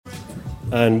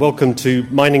and welcome to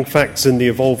Mining Facts in the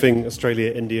Evolving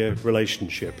Australia-India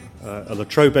Relationship, a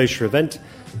Trobe Asia event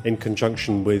in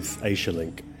conjunction with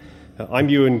Asialink. I'm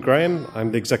Ewan Graham.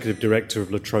 I'm the Executive Director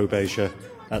of Trobe Asia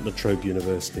at Trobe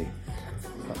University.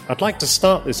 I'd like to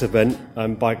start this event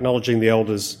by acknowledging the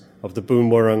elders of the Boon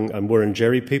Wurrung and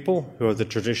Wurundjeri people, who are the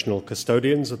traditional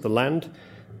custodians of the land.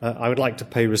 I would like to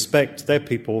pay respect to their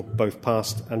people, both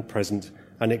past and present,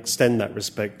 and extend that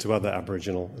respect to other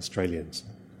Aboriginal Australians.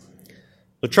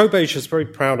 Trobe Asia is very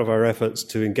proud of our efforts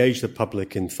to engage the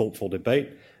public in thoughtful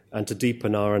debate and to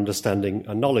deepen our understanding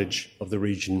and knowledge of the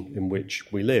region in which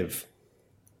we live.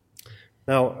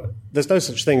 Now, there's no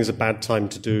such thing as a bad time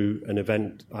to do an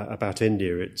event about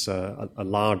India. It's a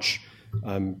large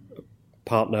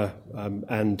partner,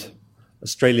 and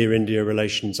Australia-India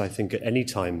relations, I think, at any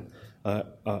time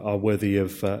are worthy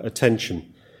of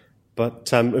attention. But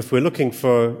if we're looking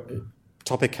for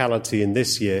topicality in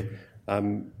this year,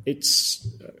 it's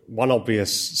one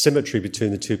obvious symmetry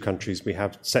between the two countries. We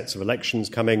have sets of elections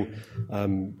coming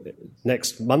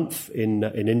next month in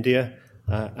India,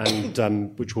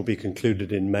 and which will be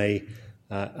concluded in May,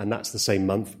 and that's the same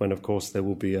month when, of course, there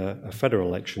will be a federal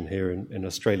election here in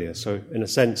Australia. So, in a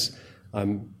sense,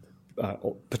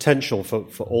 potential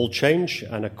for all change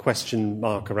and a question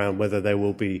mark around whether there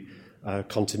will be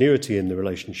continuity in the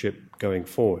relationship going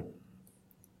forward.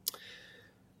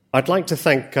 I'd like to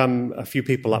thank a few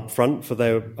people up front for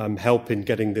their help in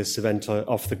getting this event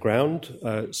off the ground.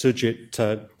 Sujit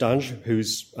Danj,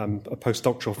 who's a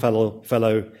postdoctoral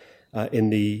fellow in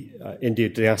the India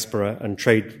Diaspora and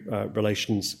Trade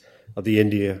Relations of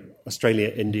the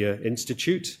Australia-India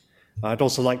Institute. I'd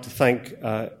also like to thank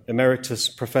Emeritus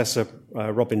Professor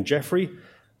Robin Jeffrey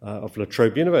of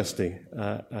Trobe University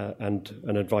and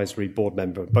an advisory board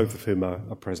member, both of whom are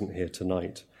present here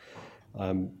tonight.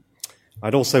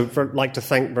 I'd also like to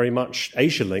thank very much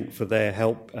Asialink for their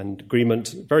help and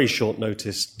agreement, very short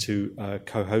notice, to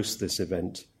co-host this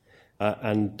event.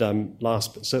 And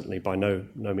last but certainly by no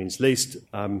means least,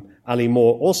 Ali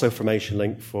Moore, also from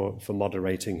Asialink, for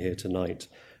moderating here tonight.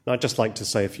 And I'd just like to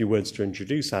say a few words to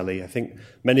introduce Ali. I think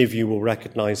many of you will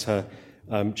recognise her.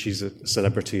 She's a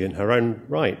celebrity in her own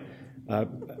right.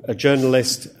 A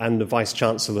journalist and the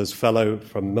Vice-Chancellor's Fellow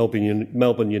from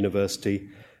Melbourne University,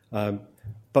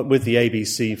 but with the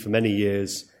ABC for many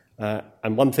years.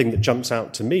 And one thing that jumps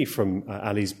out to me from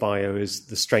Ali's bio is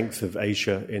the strength of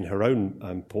Asia in her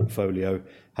own portfolio,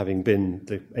 having been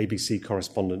the ABC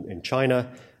correspondent in China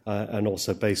and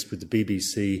also based with the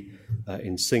BBC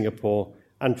in Singapore,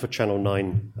 and for Channel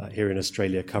 9 here in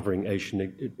Australia, covering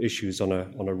Asian issues on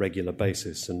a regular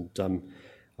basis. And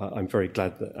I'm very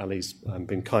glad that Ali's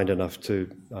been kind enough to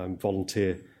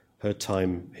volunteer her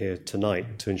time here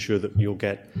tonight to ensure that you'll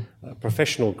get a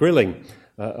professional grilling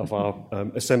of our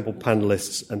assembled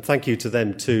panelists. And thank you to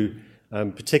them too,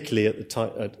 particularly at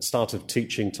the start of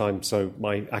teaching time. So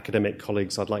my academic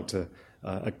colleagues, I'd like to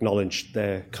acknowledge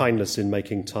their kindness in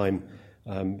making time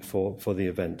for the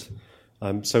event.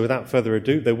 So without further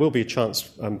ado, there will be a chance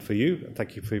for you, and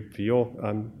thank you for your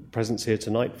presence here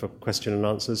tonight for question and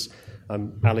answers.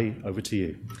 Ali, over to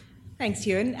you. Thanks,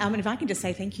 Ewan. And if I can just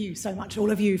say thank you so much,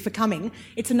 all of you, for coming.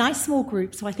 It's a nice small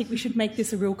group, so I think we should make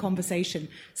this a real conversation.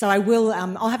 So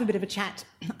I'll have a bit of a chat.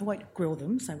 I won't grill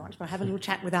them so much, but I'll have a little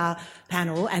chat with our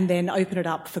panel and then open it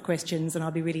up for questions, and I'll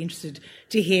be really interested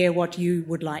to hear what you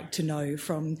would like to know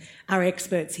from our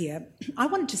experts here. I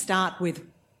wanted to start with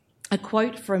a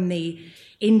quote from the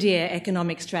India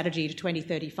Economic Strategy to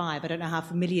 2035. I don't know how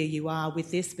familiar you are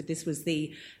with this, but this was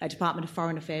the Department of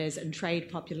Foreign Affairs and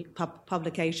Trade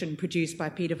publication produced by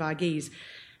Peter Varghese.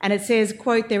 And it says,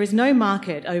 quote, "There is no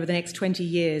market over the next 20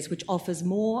 years which offers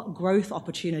more growth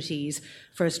opportunities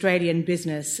for Australian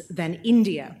business than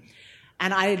India."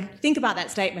 And I think about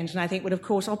that statement and I think, well, of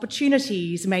course,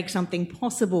 opportunities make something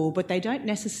possible, but they don't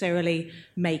necessarily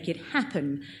make it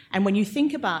happen. And when you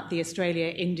think about the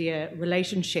Australia-India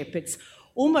relationship, it's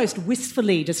almost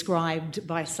wistfully described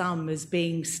by some as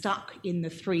being stuck in the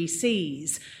 3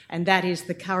 Cs, and that is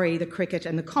the curry, the cricket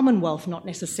and the Commonwealth, not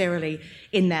necessarily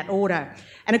in that order.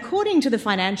 And according to the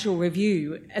Financial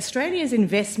Review, Australia's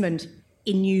investment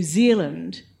in New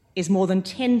Zealand is more than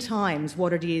 10 times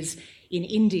what it is in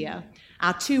India.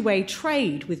 Our two-way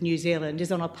trade with New Zealand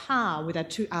is on a par with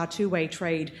our two-way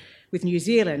trade with New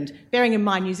Zealand. Bearing in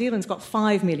mind, New Zealand's got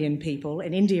 5 million people,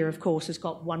 and India, of course, has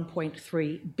got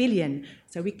 1.3 billion.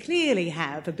 So we clearly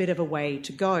have a bit of a way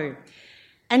to go.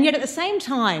 And yet at the same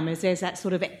time as there's that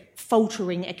sort of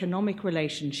faltering economic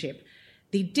relationship,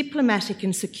 the diplomatic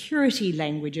and security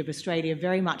language of Australia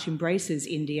very much embraces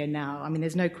India now. I mean,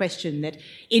 there's no question that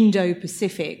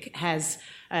Indo-Pacific has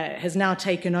has now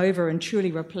taken over and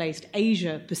truly replaced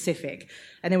Asia Pacific.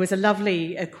 And there was a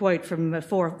lovely quote from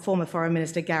former Foreign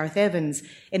Minister Gareth Evans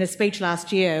in a speech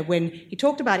last year when he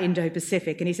talked about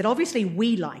Indo-Pacific, and he said, obviously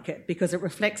we like it because it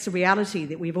reflects the reality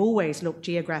that we've always looked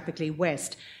geographically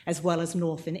west as well as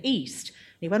north and east.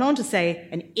 He went on to say,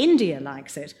 and India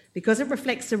likes it because it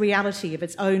reflects the reality of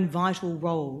its own vital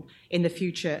role in the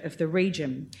future of the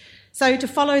region. So to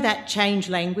follow that change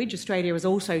language, Australia has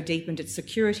also deepened its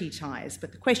security ties.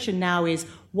 But the question now is,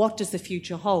 what does the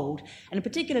future hold? And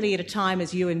particularly at a time,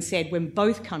 as Ewan said, when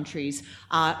both countries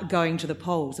are going to the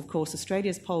polls. Of course,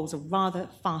 Australia's polls are rather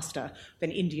faster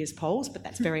than India's polls, but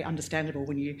that's very understandable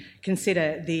when you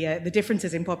consider the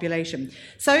differences in population.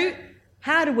 So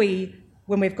how do we,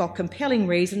 when we've got compelling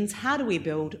reasons, how do we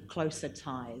build closer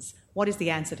ties? What is the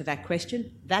answer to that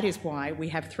question? That is why we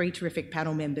have three terrific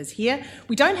panel members here.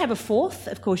 We don't have a fourth.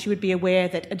 Of course, you would be aware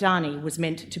that Adani was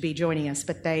meant to be joining us,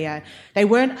 but they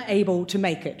weren't able to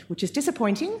make it, which is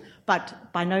disappointing,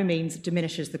 but by no means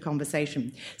diminishes the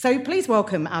conversation. So please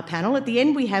welcome our panel. At the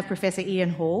end, we have Professor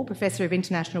Ian Hall, Professor of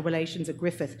International Relations at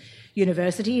Griffith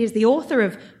University. He is the author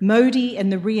of Modi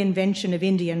and the Reinvention of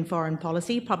Indian Foreign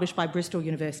Policy, published by Bristol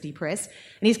University Press.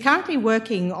 And he's currently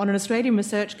working on an Australian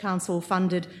Research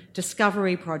Council-funded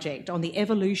discovery project on the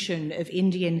evolution of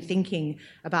Indian thinking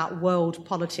about world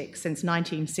politics since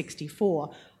 1964.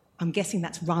 I'm guessing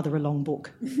that's rather a long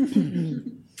book.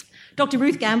 Dr.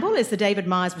 Ruth Gamble is the David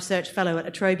Myers Research Fellow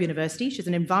at Trobe University. She's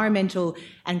an environmental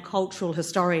and cultural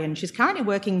historian. She's currently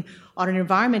working on an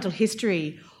environmental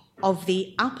history of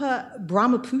the upper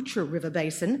Brahmaputra River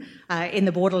basin in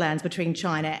the borderlands between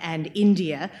China and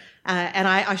India. And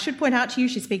I should point out to you,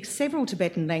 she speaks several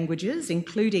Tibetan languages,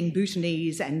 including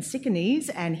Bhutanese and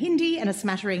Sikkimese, and Hindi and a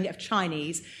smattering of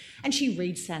Chinese. And she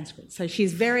reads Sanskrit. So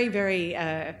she's very, very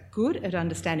good at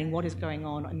understanding what is going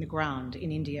on the ground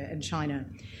in India and China.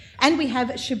 And we have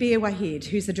Shabbir Wahid,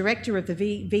 who's the director of the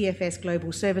VFS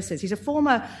Global Services. He's a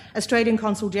former Australian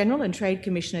Consul General and Trade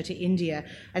Commissioner to India.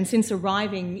 And since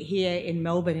arriving here in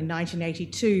Melbourne in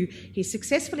 1982, he's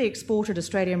successfully exported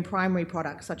Australian primary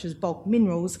products such as bulk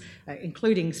minerals,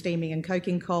 including steaming and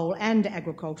coking coal, and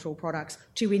agricultural products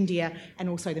to India and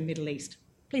also the Middle East.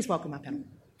 Please welcome our panel.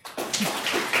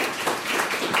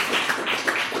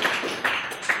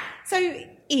 So,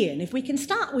 Ian, if we can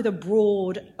start with a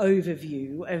broad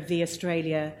overview of the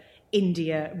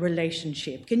Australia-India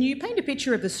relationship, can you paint a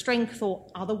picture of the strength or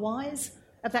otherwise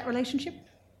of that relationship?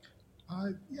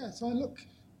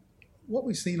 What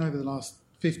we've seen over the last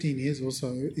 15 years or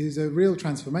so is a real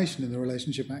transformation in the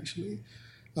relationship, actually.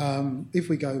 If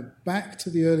we go back to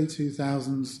the early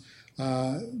 2000s,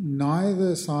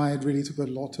 neither side really took a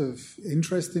lot of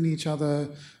interest in each other,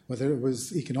 whether it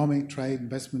was economic, trade,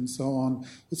 investment, and so on.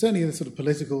 But certainly the sort of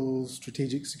political,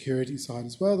 strategic security side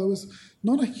as well, there was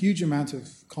not a huge amount of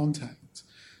contact.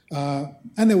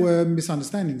 And there were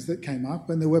misunderstandings that came up,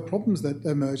 and there were problems that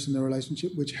emerged in the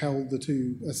relationship which held the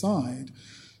two aside.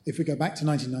 If we go back to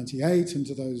 1998 and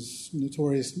to those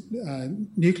notorious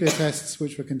nuclear tests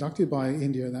which were conducted by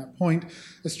India at that point,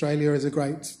 Australia, as a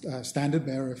great standard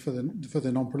bearer for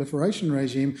the non-proliferation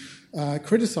regime,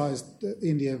 criticised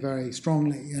India very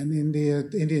strongly, and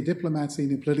Indian diplomats, the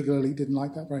Indian political elite, didn't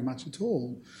like that very much at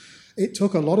all. It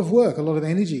took a lot of work, a lot of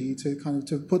energy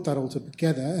to put that all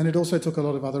together, and it also took a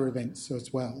lot of other events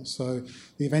as well. So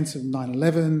the events of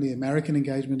 9/11, the American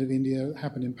engagement of India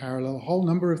happened in parallel. A whole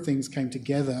number of things came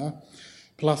together,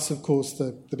 plus, of course,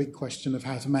 the big question of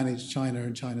how to manage China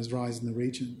and China's rise in the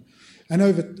region.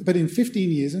 But in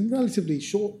 15 years, in a relatively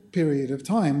short period of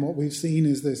time, what we've seen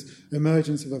is this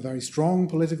emergence of a very strong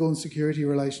political and security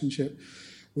relationship.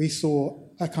 We saw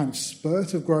a kind of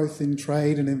spurt of growth in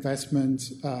trade and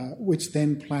investment, which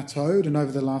then plateaued, and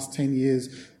over the last 10 years,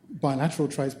 bilateral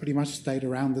trade's pretty much stayed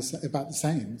around about the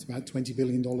same. It's about $20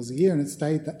 billion a year, and it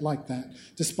stayed like that,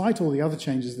 despite all the other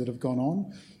changes that have gone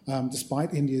on,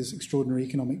 despite India's extraordinary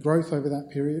economic growth over that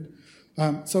period.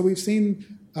 So we've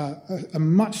seen a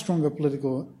much stronger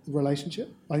political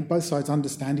relationship. I think both sides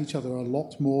understand each other a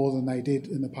lot more than they did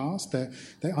in the past.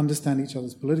 They understand each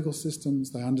other's political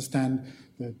systems. They understand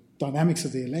the dynamics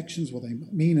of the elections, what they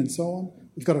mean, and so on.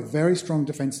 We've got a very strong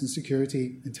defence and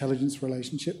security intelligence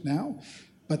relationship now,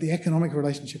 but the economic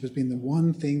relationship has been the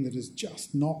one thing that has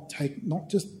just not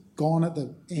just gone at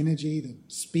the energy, the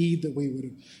speed that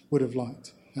we would have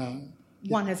liked.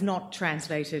 One has not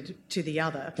translated to the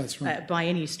other. That's right. By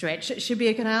any stretch.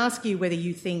 Shabbir, can I ask you whether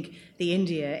you think the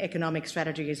India economic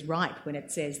strategy is right when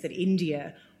it says that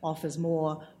India offers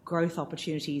more growth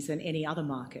opportunities than any other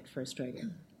market for Australia?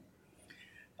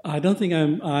 I don't think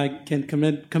I can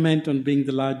comment on being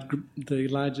the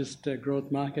largest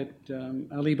growth market,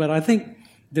 Ali, but I think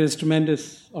there's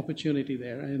tremendous opportunity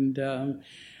there. And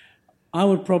I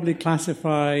would probably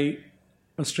classify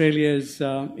Australia's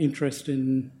interest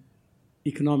in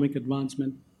economic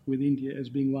advancement with India as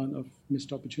being one of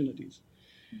missed opportunities.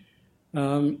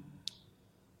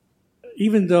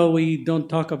 Even though we don't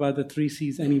talk about the 3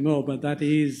 Cs anymore, but that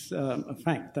is a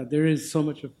fact, that there is so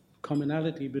much of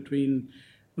commonality between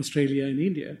Australia and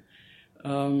India.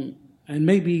 And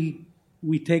maybe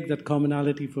we take that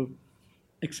commonality for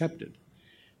accepted.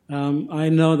 I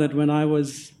know that when I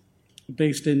was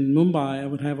based in Mumbai, I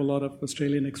would have a lot of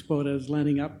Australian exporters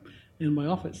lining up in my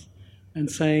office and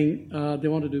saying they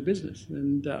want to do business.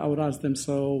 And I would ask them,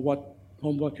 so what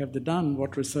homework have they done?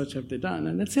 What research have they done?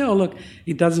 And they'd say, oh, look,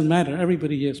 it doesn't matter.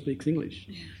 Everybody here speaks English.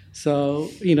 Yeah. So,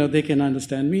 they can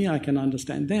understand me, I can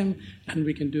understand them, and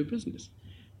we can do business.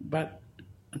 But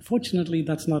unfortunately,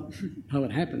 that's not how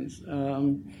it happens.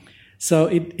 So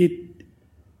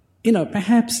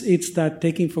perhaps it's that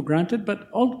taking for granted, but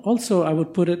also I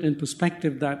would put it in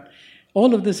perspective that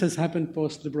all of this has happened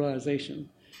post-liberalization.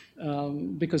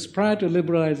 Because prior to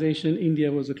liberalization,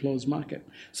 India was a closed market.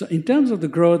 So in terms of the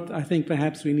growth, I think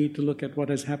perhaps we need to look at what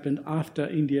has happened after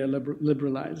India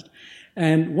liberalized.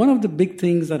 And one of the big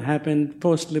things that happened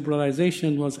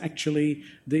post-liberalization was actually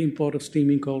the import of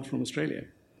steaming coal from Australia.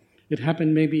 It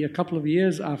happened maybe a couple of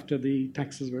years after the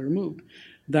taxes were removed,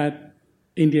 that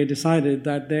India decided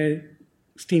that their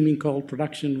steaming coal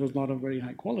production was not of very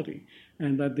high quality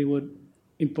and that they would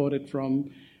import it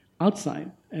from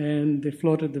outside. And they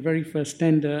floated the very first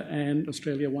tender, and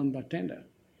Australia won that tender.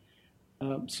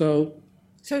 So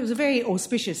it was a very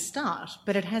auspicious start,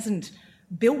 but it hasn't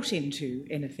built into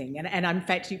anything. And in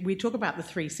fact, we talk about the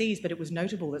 3 Cs, but it was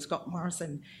notable that Scott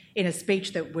Morrison, in a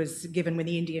speech that was given when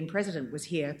the Indian president was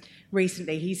here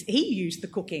recently, he used the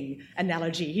cooking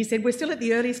analogy. He said, we're still at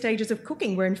the early stages of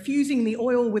cooking. We're infusing the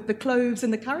oil with the cloves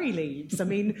and the curry leaves. I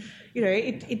mean,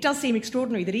 it does seem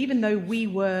extraordinary that even though we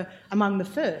were among the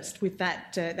first with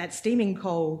that steaming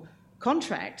coal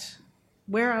contract,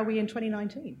 where are we in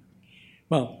 2019?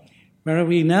 Well, where are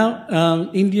we now?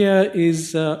 India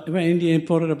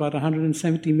imported about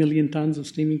 170 million tons of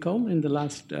steaming coal in the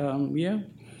last year.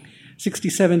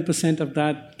 67% of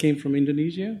that came from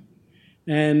Indonesia,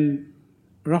 and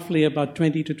roughly about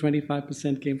 20 to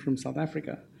 25% came from South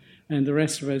Africa, and the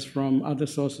rest was from other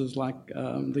sources like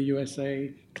the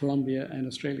USA, Colombia, and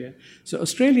Australia. So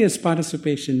Australia's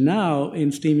participation now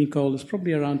in steaming coal is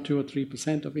probably around 2 or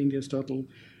 3% of India's total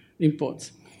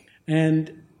imports.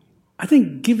 And I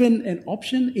think given an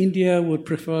option, India would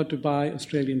prefer to buy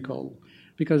Australian coal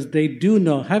because they do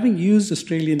know, having used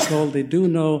Australian coal, they do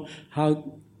know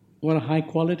what a high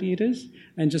quality it is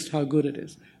and just how good it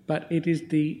is. But it is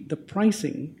the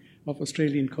pricing of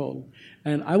Australian coal.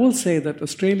 And I will say that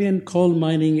Australian coal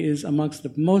mining is amongst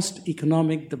the most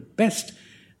economic, the best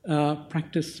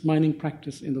mining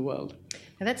practice in the world.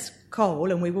 Now that's coal,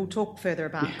 and we will talk further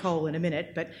about coal in a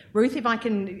minute. But Ruth, if I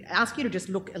can ask you to just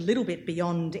look a little bit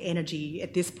beyond energy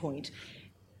at this point,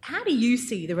 how do you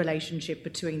see the relationship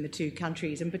between the two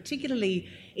countries, and particularly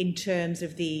in terms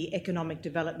of the economic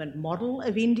development model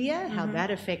of India, how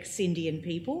that affects Indian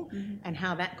people, and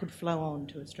how that could flow on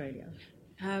to Australia?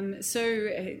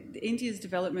 India's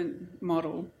development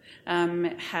model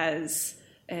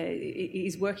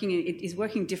is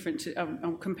working different.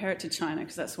 I'll compare it to China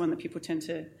because that's the one that people tend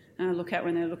to look at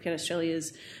when they look at Australian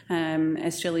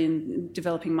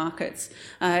developing markets.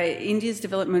 India's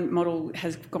development model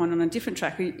has gone on a different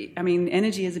track. I mean,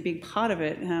 energy is a big part of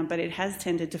it, but it has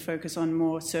tended to focus on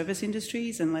more service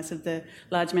industries and less of the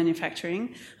large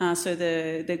manufacturing. So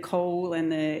the coal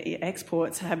and the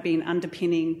exports have been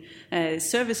underpinning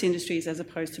service industries as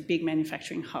opposed to big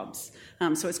manufacturing hubs.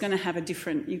 So it's going to have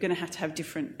you're going to have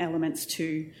different elements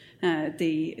to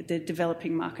the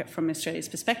developing market from Australia's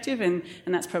perspective, and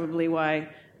that's probably why,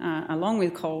 along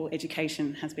with coal,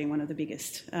 education has been one of the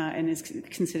biggest and is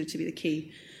considered to be the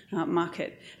key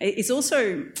market. It's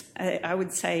also, I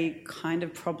would say, kind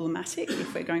of problematic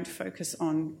if we're going to focus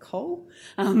on coal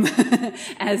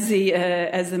as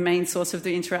the main source of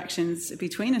the interactions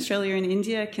between Australia and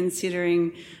India,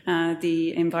 considering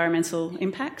the environmental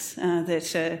impacts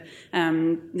that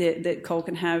coal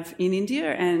can have in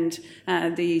India and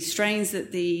the strains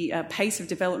that the pace of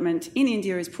development in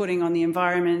India is putting on the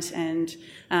environment and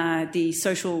the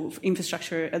social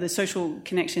infrastructure, the social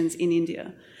connections in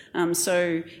India.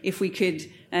 So if we could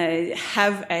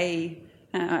have a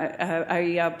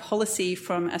policy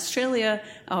from Australia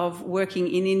of working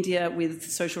in India with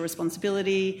social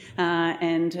responsibility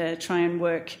and try and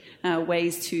work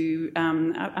ways to,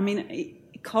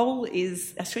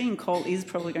 Australian coal is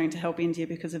probably going to help India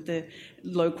because of the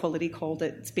low quality coal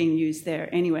that's being used there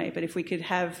anyway. But if we could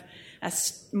have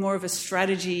more of a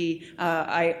strategy,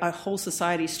 a whole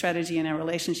society strategy in our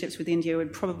relationships with India,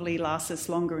 would probably last us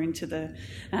longer into the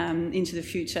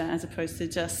future, as opposed to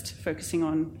just focusing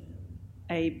on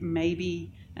a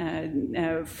maybe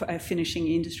a finishing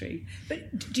industry.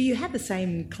 But do you have the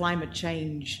same climate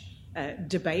change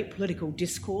debate, political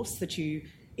discourse in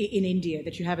India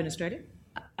that you have in Australia?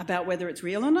 About whether it's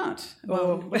real or not?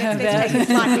 Well, let's take it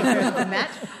slightly further than that.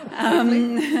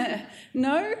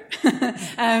 No.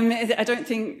 I don't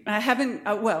think... I haven't...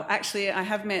 actually, I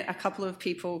have met a couple of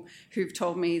people who've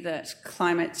told me that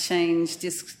climate change...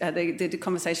 the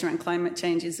conversation around climate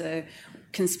change is a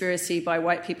conspiracy by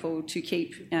white people to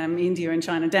keep India and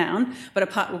China down,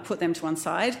 but we'll put them to one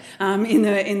side. In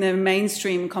the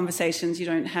mainstream conversations, you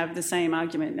don't have the same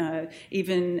argument. Is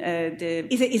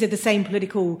it the same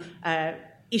political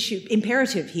issue,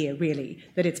 imperative here, really,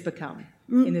 that it's become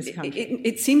in this country?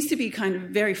 It seems to be kind of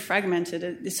very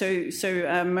fragmented. So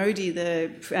Modi,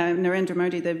 Narendra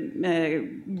Modi, the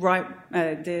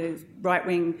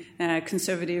right-wing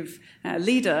conservative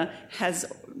leader,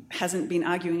 hasn't been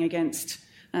arguing against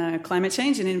climate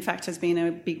change, and in fact has been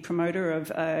a big promoter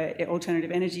of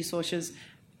alternative energy sources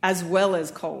as well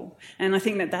as coal. And I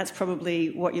think that's probably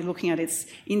what you're looking at.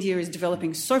 India is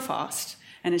developing so fast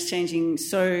and it's changing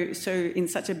so in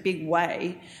such a big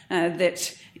way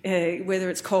that whether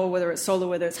it's coal, whether it's solar,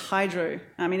 whether it's hydro,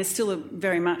 I mean, it's still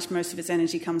very much most of its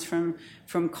energy comes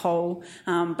from coal,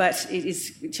 but it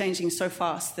is changing so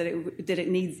fast that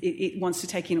it wants to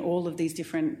take in all of these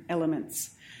different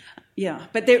elements. Yeah,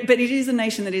 but it is a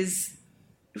nation that is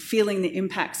feeling the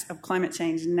impacts of climate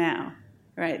change now,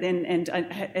 right?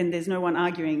 And there's no one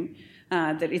arguing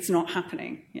that it's not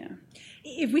happening. Yeah.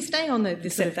 If we stay on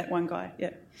except that one guy,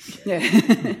 yeah.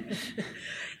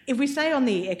 If we stay on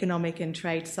the economic and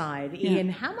trade side, Ian,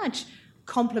 how much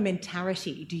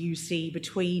complementarity do you see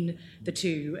between the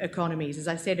two economies? As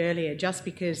I said earlier, just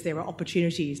because there are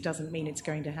opportunities doesn't mean it's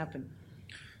going to happen.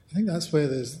 I think that's where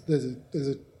there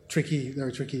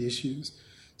are tricky issues.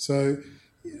 So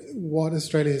what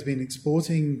Australia has been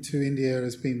exporting to India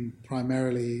has been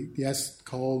primarily, yes,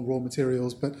 coal, raw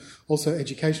materials, but also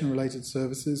education-related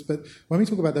services. But when we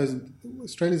talk about those,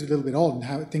 Australia's a little bit odd in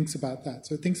how it thinks about that.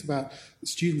 So it thinks about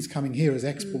students coming here as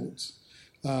exports.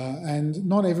 And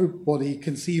not everybody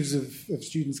conceives of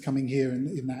students coming here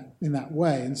in that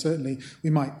way, and certainly we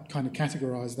might kind of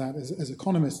categorise that as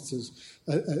economists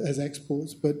as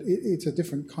exports, but it's a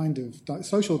different kind of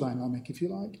social dynamic, if you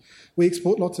like. We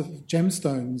export lots of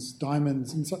gemstones,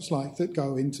 diamonds, and such like that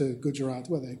go into Gujarat,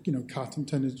 where they're cut and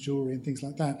turned into jewellery and things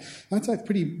like that. That's a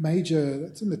pretty major.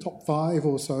 That's in the top 5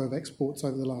 or so of exports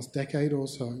over the last decade or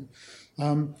so.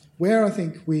 Where I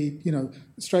think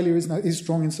Australia is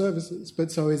strong in services,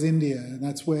 but so is India, and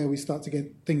that's where things start to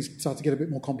get a bit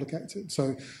more complicated.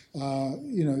 So,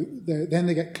 then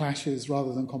they get clashes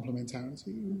rather than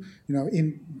complementarity.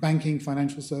 In banking,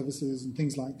 financial services, and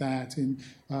things like that, in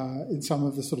some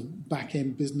of the sort of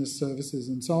back-end business services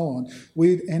and so on,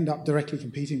 we'd end up directly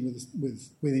competing with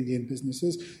Indian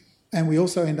businesses. And we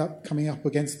also end up coming up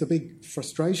against the big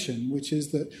frustration, which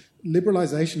is that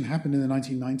liberalisation happened in the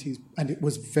 1990s, and it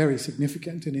was very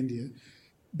significant in India,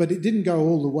 but it didn't go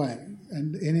all the way.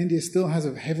 And India still has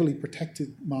a heavily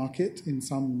protected market in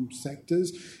some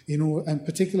sectors, and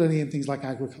particularly in things like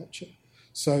agriculture.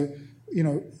 So,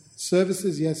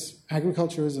 services, yes,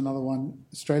 agriculture is another one.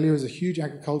 Australia is a huge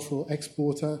agricultural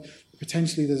exporter.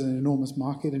 Potentially there's an enormous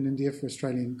market in India for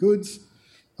Australian goods,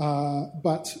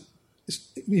 but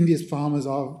India's farmers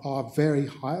are very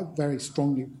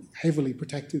strongly, heavily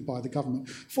protected by the government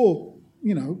for,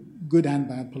 good and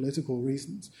bad political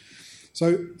reasons.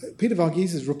 So Peter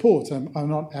Varghese' report, I'm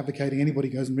not advocating anybody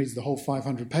goes and reads the whole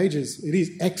 500 pages. It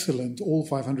is excellent, all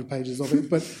 500 pages of it,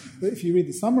 but if you read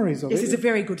the summaries of this is a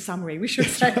very good summary, we should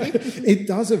say. It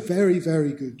does a very,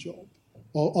 very good job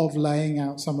of laying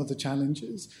out some of the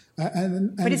challenges.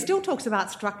 But it still talks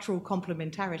about structural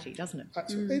complementarity, doesn't it?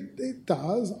 It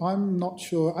does. I'm not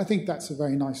sure. I think that's a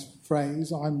very nice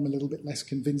phrase. I'm a little bit less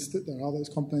convinced that there are those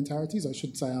complementarities. I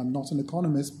should say I'm not an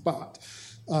economist, but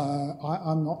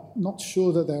I'm not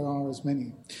sure that there are as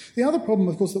many. The other problem,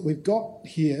 of course, that we've got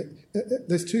here,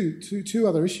 there's two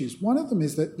other issues. One of them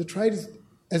is that the trade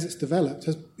as it's developed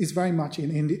is very much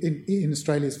in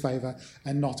Australia's favour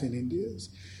and not in India's.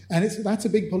 And that's a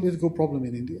big political problem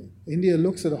in India. India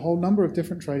looks at a whole number of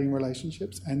different trading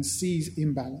relationships and sees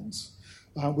imbalance.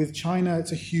 With China,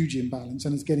 it's a huge imbalance,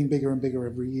 and it's getting bigger and bigger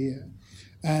every year.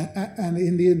 And the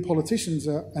Indian politicians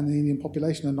and the Indian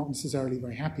population are not necessarily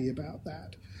very happy about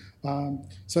that.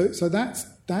 So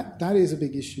that is a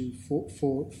big issue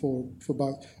for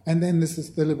both. And then this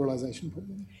is the liberalisation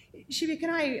problem. Shabbir, can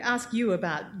I ask you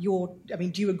about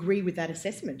do you agree with that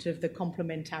assessment of the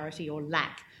complementarity or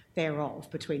lack thereof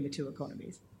between the two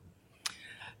economies?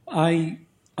 I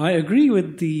agree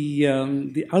with the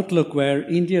outlook where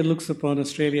India looks upon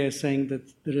Australia as saying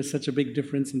that there is such a big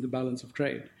difference in the balance of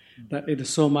trade, that it is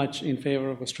so much in favour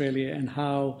of Australia, and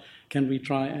how can we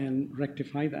try and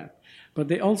rectify that. But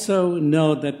they also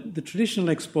know that the traditional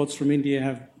exports from India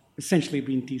have essentially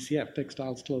been TCF,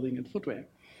 textiles, clothing and footwear.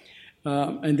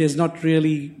 And there's not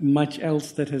really much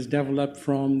else that has developed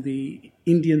from the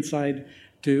Indian side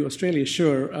to Australia.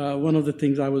 Sure, one of the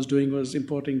things I was doing was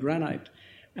importing granite,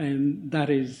 and that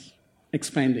is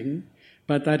expanding,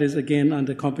 but that is again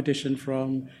under competition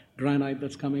from granite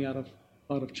that's coming out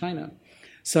of China.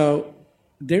 So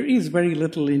there is very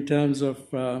little in terms of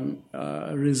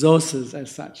resources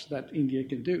as such that India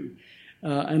can do.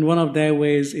 And one of their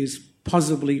ways is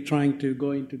possibly trying to go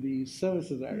into the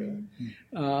services area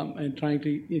and trying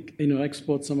to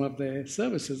export some of their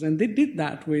services. And they did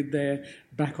that with their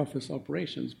back office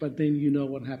operations. But then you know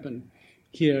what happened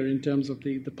here in terms of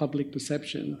the public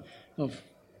perception of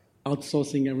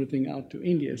outsourcing everything out to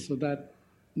India. So that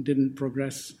didn't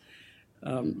progress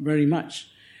very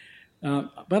much.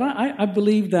 But I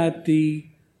believe that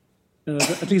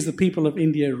at least the people of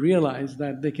India realize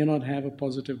that they cannot have a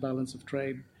positive balance of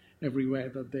trade everywhere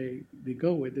that they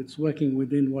go with. It's working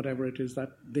within whatever it is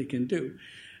that they can do.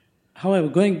 However,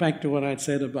 going back to what I'd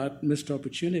said about missed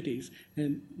opportunities,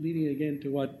 and leading again to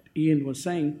what Ian was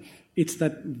saying, it's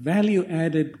that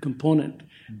value-added component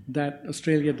that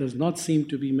Australia does not seem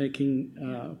to be making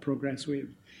progress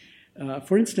with.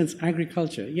 For instance,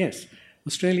 agriculture. Yes,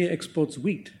 Australia exports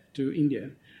wheat to India.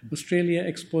 Australia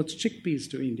exports chickpeas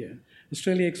to India.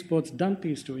 Australia exports dung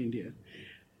peas to India.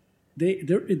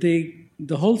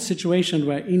 The whole situation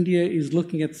where India is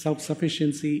looking at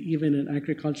self-sufficiency even in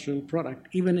agricultural product,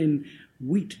 even in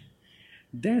wheat,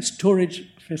 their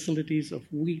storage facilities of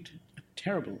wheat are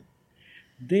terrible.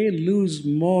 They lose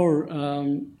more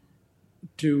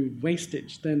to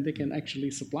wastage than they can actually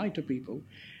supply to people.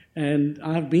 And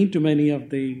I've been to many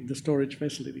of the storage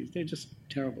facilities. They're just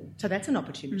terrible. So that's an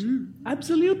opportunity.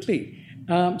 Absolutely.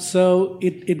 So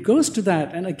it goes to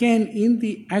that. And again, in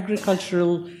the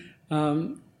agricultural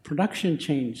production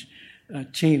chain,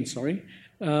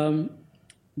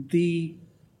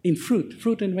 in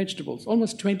fruit and vegetables,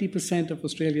 almost 20% of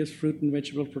Australia's fruit and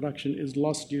vegetable production is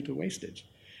lost due to wastage.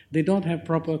 They don't have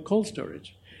proper cold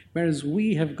storage, whereas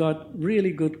we have got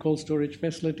really good cold storage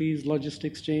facilities,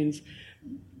 logistics chains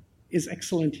is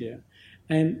excellent here.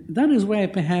 And that is where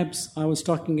perhaps I was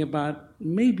talking about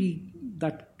maybe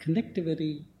that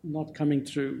connectivity not coming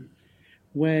through,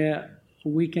 where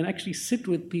we can actually sit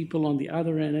with people on the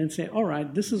other end and say, all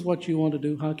right, this is what you want to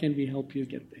do. How can we help you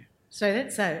get there? So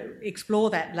let's explore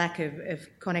that lack of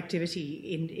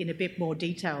connectivity in a bit more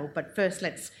detail. But first,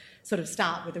 let's sort of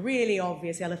start with a really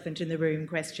obvious elephant in the room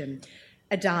question.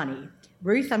 Adani.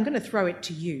 Ruth, I'm going to throw it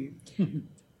to you.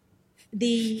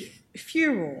 The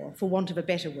furor, for want of a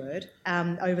better word,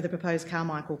 over the proposed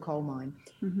Carmichael coal mine,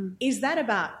 is that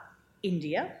about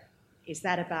India? Is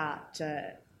that about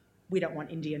we don't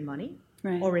want Indian money?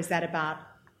 Right. Or is that about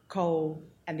coal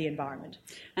and the environment?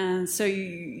 So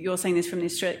you're saying this from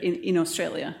in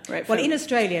Australia, right? Well, in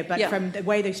Australia, but from the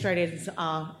way the Australians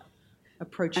are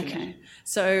approaching it.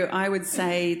 So I would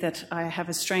say that I have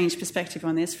a strange perspective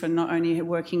on this from not only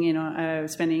working in,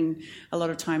 spending a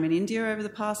lot of time in India over the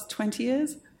past 20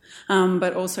 years,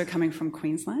 but also coming from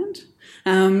Queensland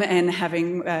and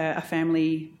having a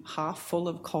family half full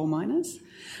of coal miners.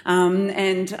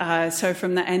 So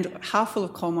from the end, half full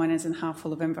of coal miners and half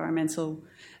full of environmental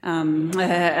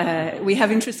we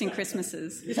have interesting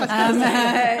Christmases,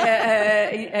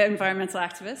 environmental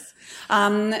activists.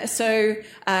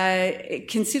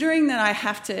 Considering that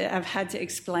I've had to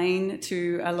explain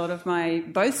to a lot of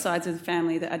both sides of the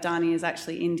family that Adani is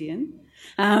actually Indian,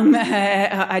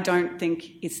 I don't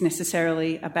think it's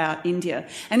necessarily about India.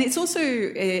 And it's also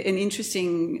an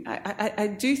interesting... I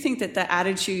do think that the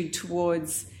attitude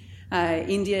towards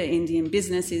Indian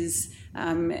business is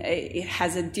it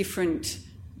has a different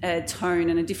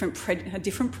tone and a different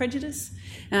prejudice,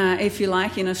 if you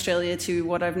like, in Australia to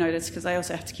what I've noticed, because I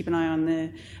also have to keep an eye on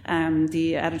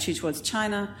the attitude towards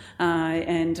China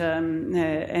and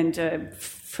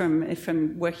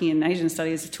from working in Asian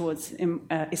studies towards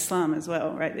Islam as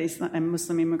well, right? And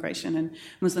Muslim immigration and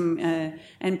Muslim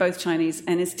and both Chinese,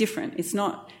 and it's different.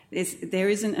 There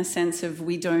isn't a sense of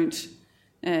we don't.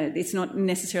 It's not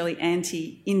necessarily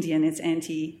anti-Indian. It's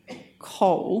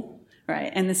anti-coal.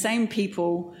 Right, and the same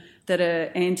people that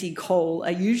are anti-coal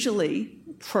are usually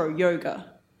pro-yoga.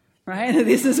 Right?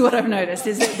 This is what I've noticed,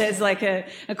 is that there's like a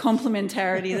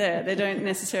complementarity there. They don't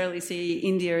necessarily see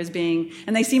India as being,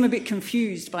 and they seem a bit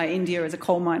confused by India as a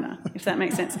coal miner, if that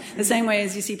makes sense. The same way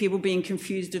as you see people being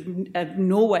confused of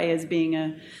Norway as being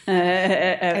a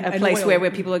place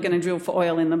where people are going to drill for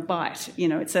oil in the Bight. You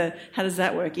know, how does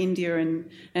that work? India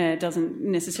doesn't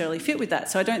necessarily fit with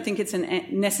that. So I don't think it's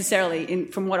necessarily,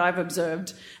 from what I've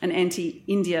observed, an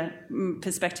anti-India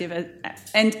perspective.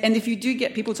 And if you do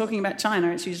get people talking about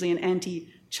China, it's usually an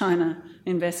anti-China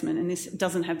investment, and this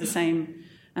doesn't have the same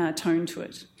tone to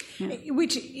it. Yeah.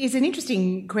 Which is an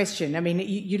interesting question. I mean,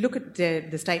 you look at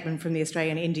the statement from the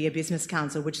Australian India Business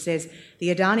Council, which says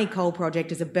the Adani coal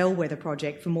project is a bellwether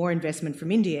project for more investment from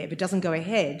India. If it doesn't go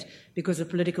ahead because of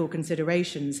political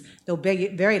considerations, there'll be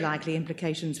very likely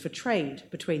implications for trade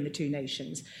between the two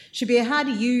nations. Shabbir, how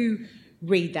do you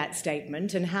read that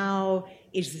statement, and how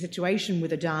is the situation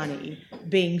with Adani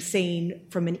being seen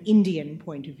from an Indian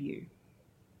point of view?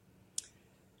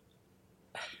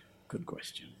 Good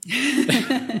question.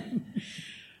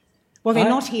 Well, they're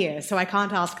not here, so I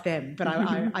can't ask them, but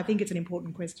I think it's an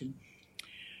important question.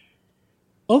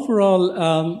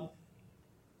 Overall,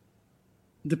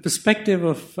 the perspective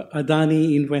of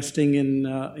Adani investing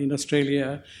in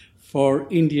Australia for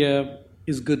India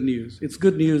is good news. It's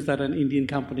good news that an Indian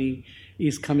company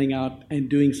is coming out and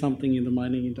doing something in the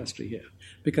mining industry here,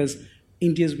 because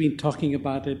India's been talking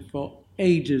about it for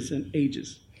ages and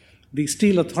ages. The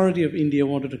Steel Authority of India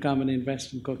wanted to come and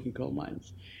invest in coking coal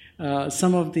mines.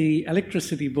 Some of the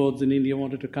electricity boards in India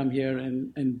wanted to come here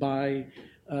and buy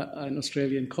an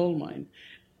Australian coal mine,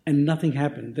 and nothing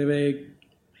happened. There were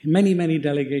many, many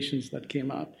delegations that came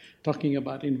out talking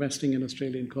about investing in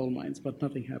Australian coal mines, but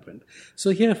nothing happened. So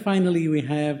here, finally, we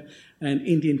have an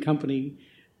Indian company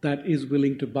that is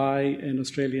willing to buy an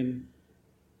Australian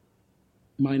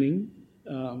mining,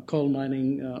 coal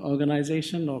mining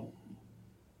organization, or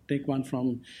take one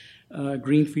from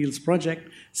Greenfield's project.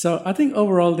 So I think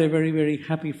overall they're very, very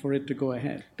happy for it to go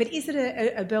ahead. But is it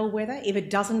a bellwether? If it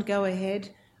doesn't go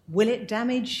ahead, will it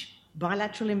damage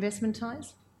bilateral investment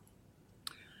ties?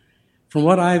 From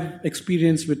what I've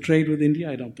experienced with trade with India,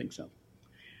 I don't think so.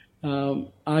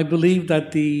 I believe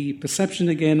that the perception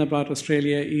again about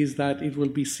Australia is that it will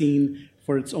be seen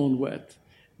for its own worth,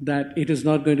 that it is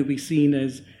not going to be seen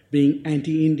as being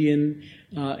anti-Indian.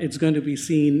 It's going to be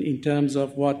seen in terms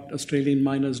of what Australian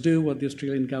miners do, what the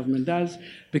Australian government does,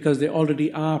 because there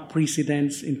already are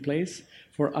precedents in place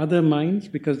for other mines,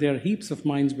 because there are heaps of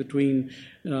mines between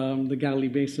the Galilee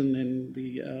Basin and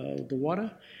the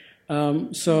water.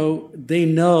 So they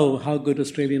know how good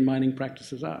Australian mining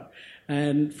practices are.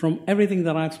 And from everything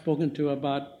that I've spoken to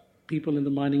about people in the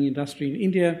mining industry in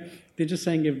India, they're just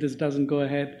saying if this doesn't go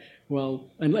ahead, well,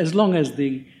 and as long as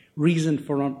the reason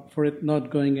for it not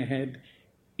going ahead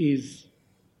is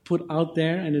put out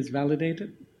there and is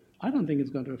validated, I don't think it's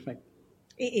going to affect.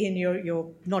 Ian, you're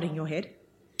nodding your head.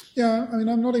 Yeah, I mean,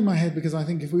 I'm nodding my head because I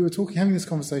think if we were having this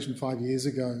conversation 5 years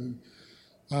ago,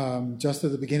 just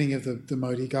at the beginning of the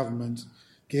Modi government,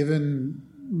 given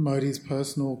Modi's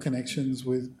personal connections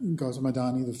with Gautam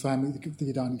Adani,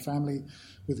 the Adani family,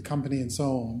 with the company and so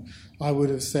on, I would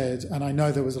have said, and I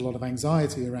know there was a lot of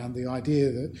anxiety around the idea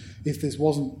that if this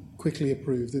wasn't quickly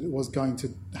approved, that it was going to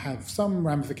have some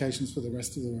ramifications for the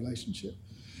rest of the relationship.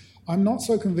 I'm not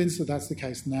so convinced that that's the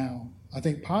case now. I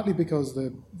think partly because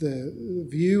the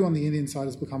view on the Indian side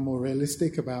has become more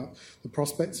realistic about the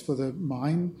prospects for the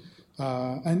mine,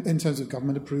 and in terms of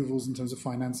government approvals, in terms of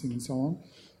financing and so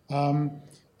on.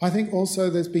 I think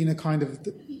also there's been a kind of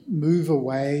move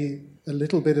away, a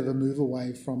little bit of a move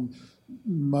away from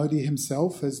Modi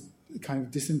himself has kind of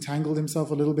disentangled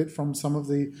himself a little bit from some of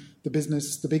the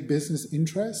big business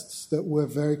interests that were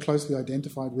very closely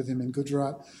identified with him in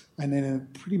Gujarat, and then in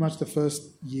pretty much the first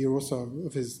year or so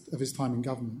of his time in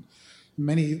government.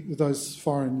 Many of those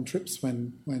foreign trips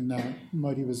when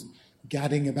Modi was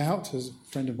gadding about, as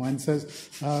a friend of mine says,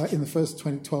 in the first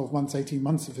 12 months, 18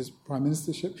 months of his prime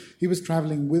ministership, he was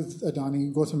travelling with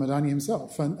Gautam Adani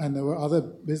himself, and there were other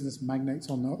business magnates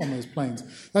on those planes.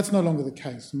 That's no longer the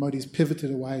case. Modi's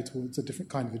pivoted away towards a different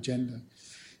kind of agenda.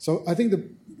 So I think that,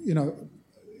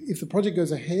 if the project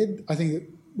goes ahead, I think that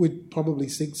we'd probably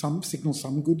signal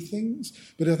some good things,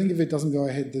 but I think if it doesn't go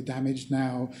ahead, the damage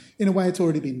now, in a way, it's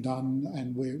already been done,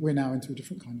 and we're now into a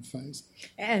different kind of phase.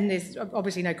 And there's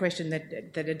obviously no question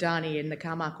that Adani and the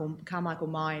Carmichael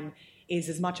mine is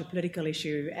as much a political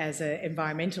issue as an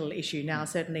environmental issue now,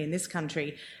 certainly in this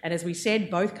country. And as we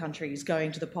said, both countries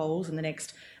going to the polls in the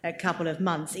next couple of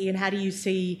months. Ian, how do you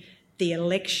see the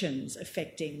elections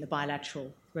affecting the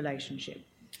bilateral relationship?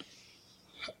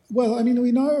 Well, I mean,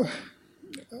 we know.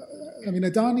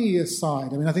 Adani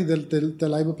aside, I think the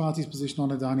Labour Party's position on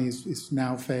Adani is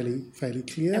now fairly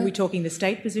clear. Are we talking the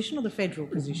state position or the federal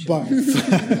position?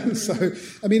 Both. So,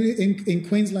 in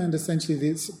Queensland, essentially,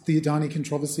 the Adani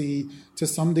controversy to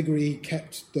some degree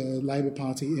kept the Labour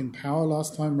Party in power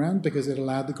last time round because it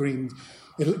allowed the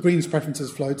Greens' preferences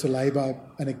flow to Labor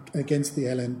and against the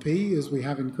LNP, as we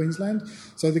have in Queensland.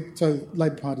 So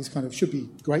Labor parties kind of should be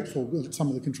grateful that some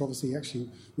of the controversy actually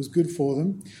was good for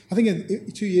them. I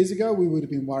think 2 years ago we would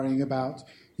have been worrying about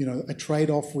a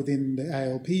trade-off within the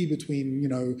ALP between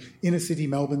inner city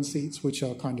Melbourne seats, which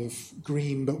are kind of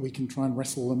green, but we can try and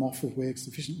wrestle them off if we're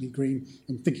sufficiently green.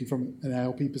 I'm thinking from an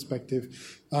ALP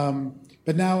perspective.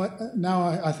 But now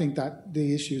I think that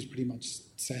the issue is pretty much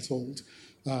settled.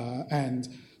 And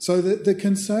so the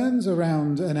concerns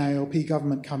around an ALP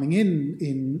government coming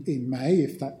in May,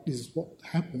 if that is what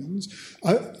happens,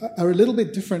 are a little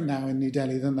bit different now in New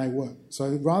Delhi than they were.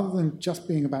 So rather than just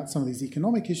being about some of these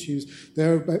economic issues,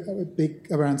 they're big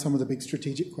around some of the big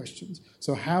strategic questions.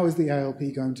 So how is the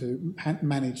ALP going to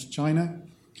manage China?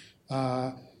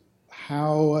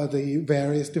 How are the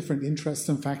various different interests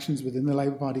and factions within the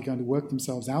Labour Party going to work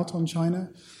themselves out on China?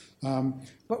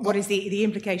 What is the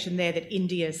implication there that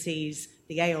India sees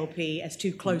the ALP as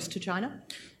too close to China?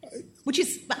 Which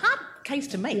is a hard case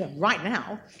to make right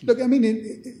now. Look,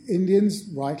 Indians,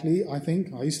 rightly, I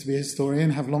think, I used to be a historian,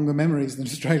 have longer memories than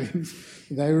Australians.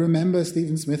 They remember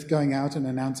Stephen Smith going out and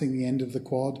announcing the end of the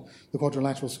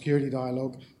quadrilateral security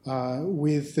dialogue,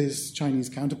 with his Chinese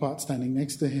counterpart standing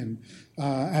next to him,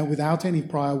 and without any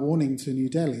prior warning to New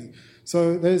Delhi.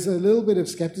 So there's a little bit of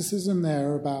scepticism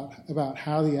there about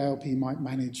how the ALP might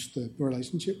manage the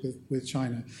relationship with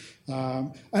China.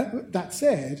 That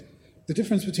said, the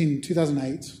difference between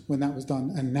 2008, when that was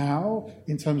done, and now,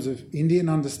 in terms of Indian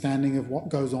understanding of what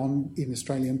goes on in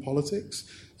Australian politics,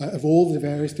 of all the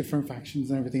various different factions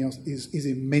and everything else, is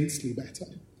immensely better.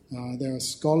 There are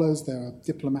scholars, there are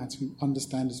diplomats who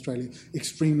understand Australia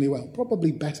extremely well,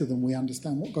 probably better than we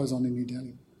understand what goes on in New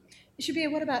Delhi.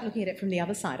 Shabbir, what about looking at it from the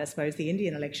other side, I suppose, the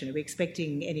Indian election? Are we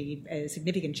expecting any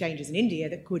significant changes in India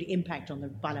that could impact on the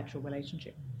bilateral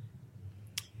relationship?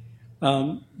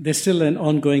 There's still an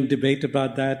ongoing debate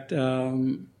about that,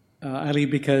 Ali,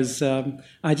 because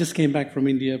I just came back from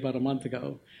India about a month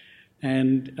ago,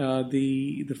 and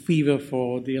the fever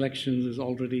for the elections is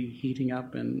already heating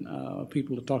up, and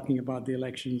people are talking about the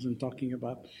elections and talking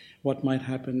about what might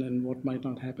happen and what might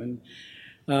not happen.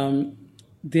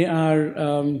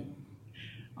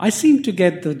 I seem to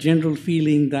get the general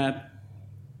feeling that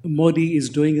Modi is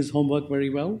doing his homework very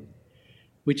well,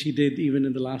 which he did even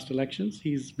in the last elections.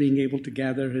 He's being able to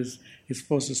gather his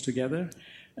forces together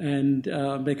and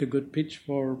make a good pitch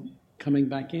for coming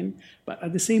back in. But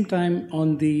at the same time,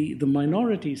 on the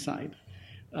minority side,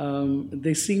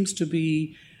 there seems to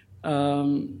be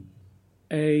a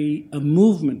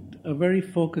movement, a very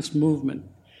focused movement.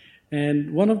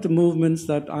 And one of the movements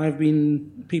that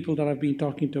people that I've been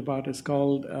talking to about is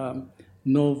called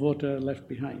No Voter Left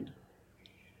Behind.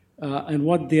 And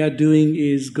what they are doing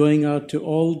is going out to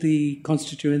all the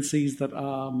constituencies that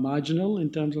are marginal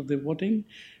in terms of their voting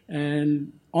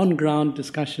and on-ground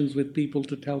discussions with people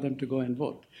to tell them to go and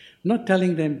vote. Not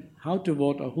telling them how to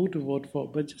vote or who to vote for,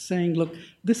 but just saying, look,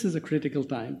 this is a critical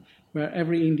time where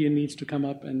every Indian needs to come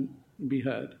up and be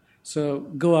heard. So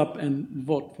go up and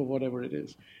vote for whatever it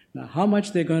is. Now, how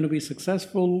much they're going to be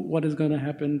successful, what is going to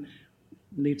happen,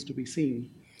 needs to be seen.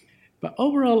 But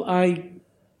overall, I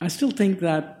still think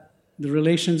that the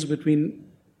relations between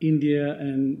India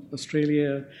and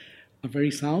Australia are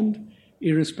very sound,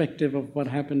 irrespective of what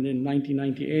happened in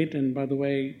 1998. And by the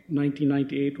way,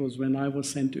 1998 was when I was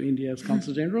sent to India as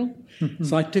Consul General.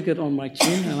 So I took it on my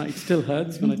chin, and it still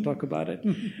hurts when I talk about it.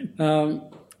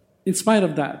 In spite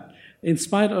of that, in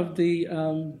spite of the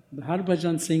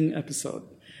Harbhajan Singh episode,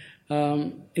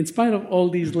 in spite of all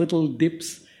these little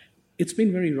dips, it's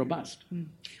been very robust.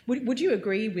 Would you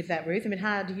agree with that, Ruth? I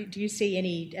mean, do you see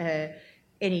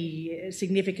any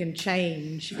significant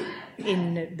change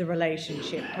in the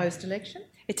relationship post-election?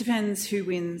 It depends who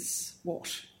wins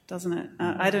what, doesn't it?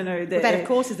 I don't know. Well, that, of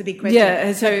course, is the big question. Yeah,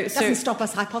 it doesn't stop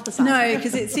us hypothesising. No,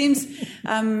 because it seems...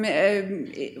 I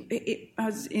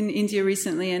was in India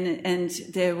recently, and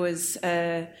there was...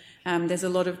 there's a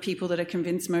lot of people that are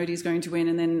convinced Modi is going to win,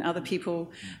 and then other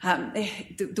people...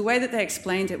 the way that they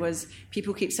explained it was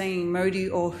people keep saying Modi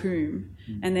or whom,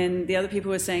 and then the other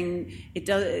people were saying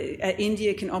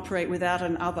India can operate without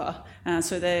an other,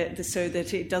 so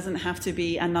that it doesn't have to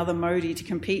be another Modi to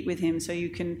compete with him, so you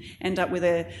can end up with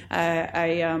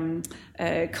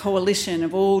coalition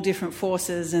of all different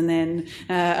forces, and then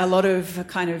a lot of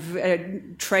kind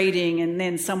of trading, and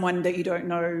then someone that you don't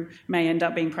know may end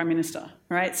up being Prime Minister,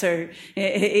 right? So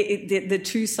the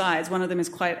two sides, one of them is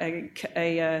quite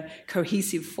a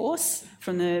cohesive force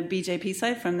from the BJP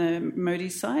side, from the Modi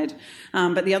side,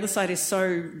 but the other side is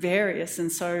so various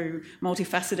and so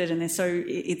multifaceted, and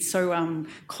it's so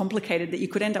complicated that you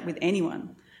could end up with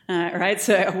anyone. Right,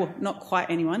 so well, not quite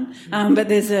anyone, but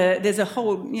there's a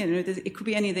whole, it could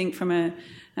be anything from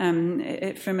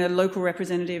a local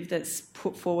representative that's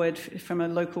put forward from a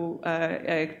local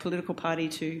political party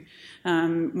to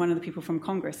one of the people from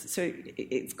Congress. So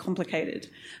it's complicated.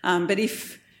 But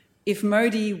if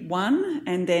Modi won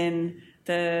and then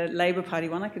the Labour Party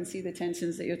won, I can see the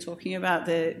tensions that you're talking about,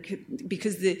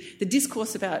 because the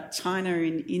discourse about China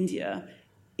and India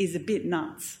is a bit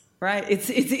nuts. Right,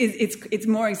 it's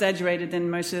more exaggerated than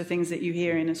most of the things that you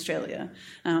hear in Australia.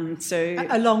 So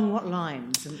along what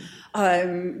lines?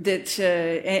 That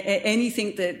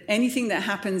anything that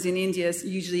happens in India,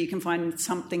 usually you can find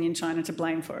something in China to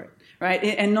blame for it. Right,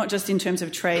 and not just in terms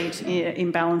of trade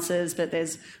imbalances, but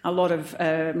there's a lot of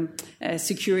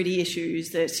security issues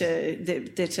that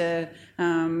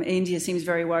India seems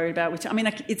very worried about. Which, I mean,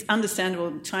 it's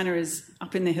understandable. China is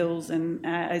up in the hills and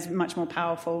is much more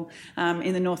powerful.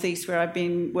 In the northeast, where I've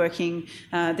been working,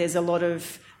 there's a lot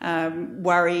of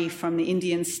worry from the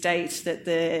Indian state that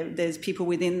there's people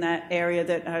within that area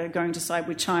that are going to side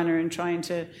with China and trying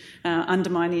to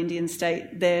undermine the Indian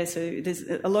state there. So there's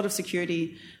a lot of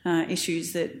security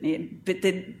issues but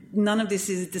none of this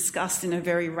is discussed in a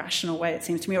very rational way, it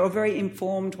seems to me, or a very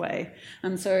informed way.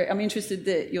 And so I'm interested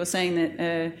that you're saying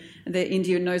that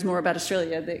India knows more about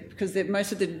Australia, because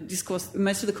most of the discourse,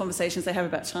 most of the conversations they have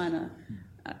about China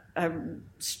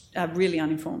are really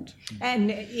uninformed. And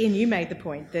Ian, you made the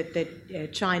point that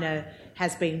China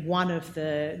has been one of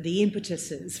the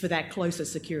impetuses for that closer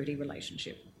security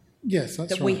relationship. Yes, that's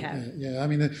that right. We have. Yeah. I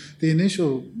mean, the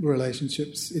initial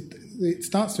relationships, it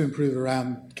starts to improve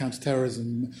around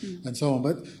counterterrorism and so on.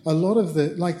 But a lot of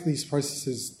like these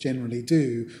processes generally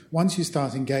do, once you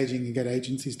start engaging and get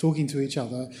agencies talking to each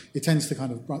other, it tends to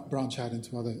kind of branch out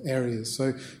into other areas.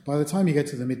 So by the time you get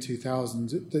to the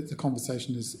mid-2000s, the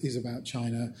conversation is about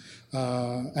China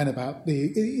and about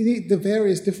the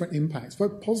various different impacts,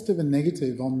 both positive and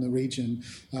negative, on the region,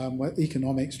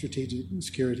 economic, strategic,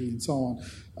 security, and so on.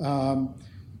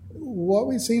 What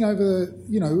we've seen over,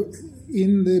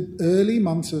 in the early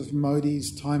months of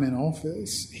Modi's time in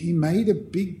office, he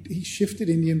shifted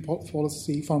Indian foreign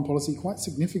policy quite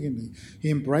significantly. He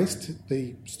embraced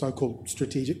the so-called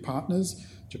strategic partners,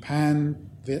 Japan,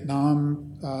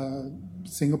 Vietnam,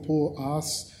 Singapore,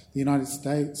 us, the United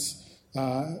States,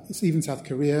 even South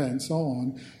Korea, and so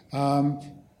on.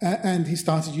 And he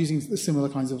started using similar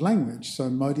kinds of language. So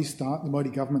the Modi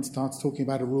government starts talking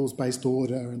about a rules-based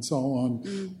order and so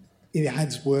on. It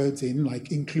adds words in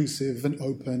like inclusive and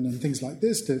open and things like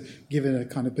this to give it a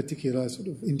kind of particular sort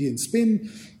of Indian spin.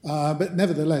 But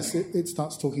nevertheless, it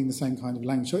starts talking the same kind of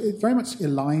language. So it very much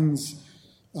aligns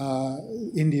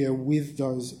India with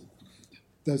those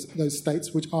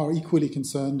states which are equally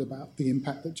concerned about the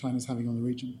impact that China's having on the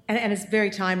region. And it's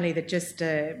very timely that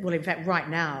in fact, right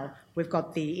now, we've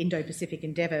got the Indo-Pacific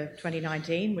Endeavour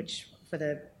 2019, which for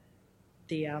the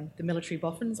military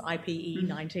boffins, IPE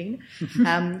 19.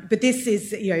 But this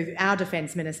is, our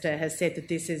Defence Minister has said that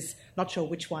this is, not sure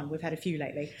which one, we've had a few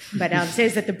lately, but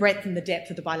says that the breadth and the depth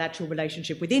of the bilateral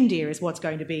relationship with India is what's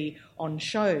going to be on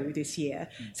show this year.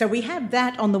 So we have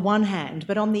that on the one hand,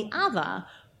 but on the other,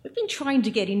 we've been trying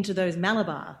to get into those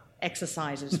Malabar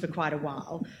exercises for quite a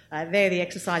while. They're the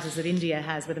exercises that India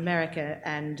has with America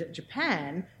and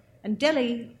Japan, and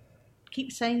Delhi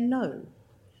keeps saying no.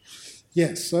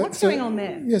 Yes. What's going on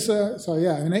there? Yes.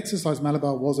 An exercise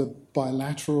Malabar was a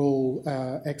bilateral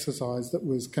exercise that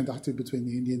was conducted between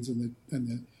the Indians and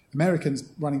the Americans,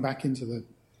 running back into the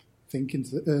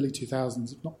early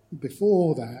 2000s, if not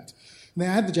before that. And they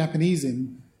had the Japanese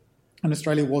in, and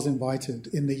Australia was invited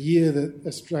in the year that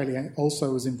Australia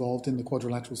also was involved in the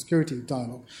Quadrilateral Security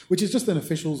Dialogue, which is just an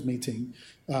officials meeting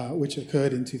which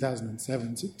occurred in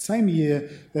 2007. So same year,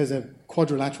 there's a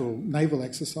quadrilateral naval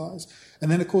exercise.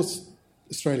 And then, of course,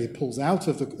 Australia pulls out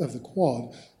of the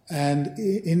Quad, and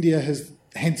India has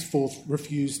henceforth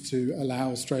refused to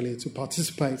allow Australia to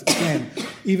participate again,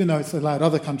 even though it's allowed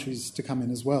other countries to come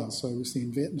in as well. So we've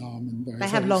seen Vietnam and various. They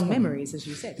have long memories, as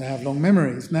you said. They have long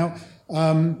memories. Now,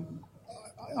 I'm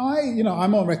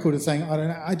on record as saying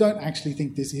I don't actually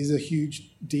think this is a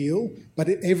huge deal, but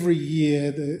every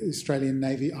year the Australian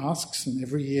Navy asks, and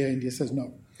every year India says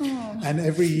no. And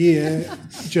every year,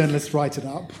 journalists write it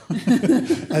up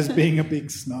as being a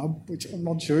big snub, which I'm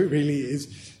not sure it really is.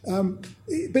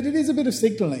 But it is a bit of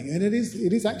signalling, and it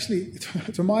is actually,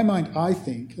 to my mind, I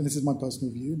think, and this is my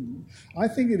personal view, I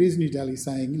think it is New Delhi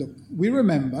saying, look, we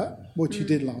remember what you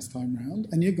did last time round,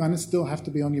 and you're going to still have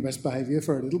to be on your best behaviour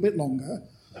for a little bit longer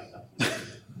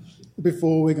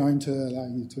before we're going to allow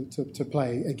you to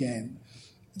play again.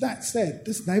 That said,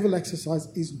 this naval exercise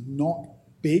is not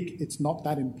big, it's not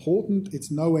that important,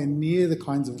 it's nowhere near the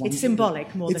kinds of ones... It's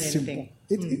symbolic more than anything.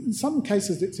 In some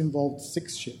cases, it's involved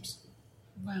 6 ships.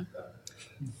 Wow.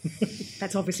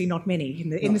 That's obviously not many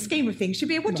in the scheme of things.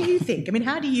 Shabbir, what do you think? I mean,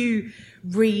 how do you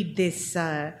read this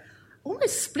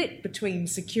almost split between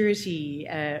security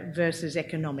versus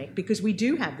economic? Because we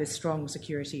do have this strong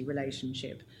security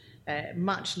relationship,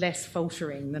 much less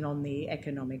faltering than on the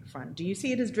economic front. Do you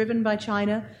see it as driven by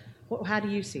China? How do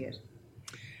you see it?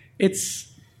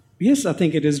 Yes, I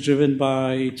think it is driven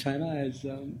by China, as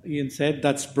Ian said.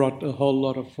 That's brought a whole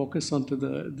lot of focus onto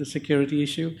the security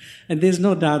issue. And there's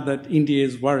no doubt that India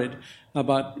is worried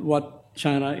about what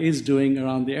China is doing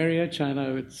around the area.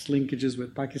 China, its linkages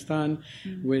with Pakistan,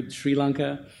 with Sri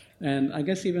Lanka, and I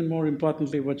guess even more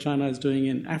importantly, what China is doing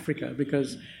in Africa,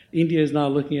 because India is now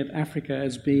looking at Africa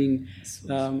as being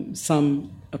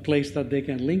a place that they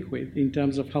can link with in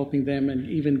terms of helping them and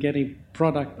even getting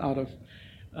product out of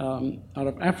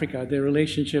Africa. Their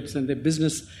relationships and their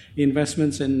business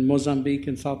investments in Mozambique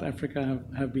and South Africa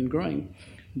have been growing.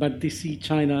 But they see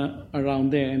China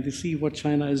around there, and they see what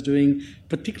China is doing,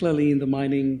 particularly in the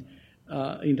mining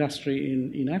industry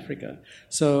in Africa.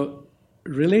 So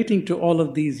relating to all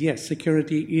of these, yes,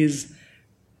 security is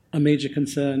a major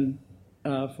concern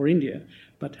for India.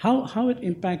 But how it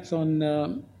impacts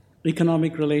on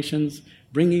economic relations,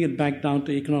 bringing it back down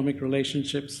to economic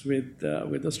relationships with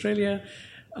Australia,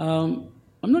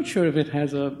 I'm not sure if it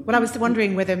has a... Well, I was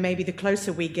wondering whether maybe the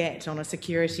closer we get on a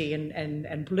security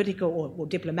and political or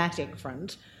diplomatic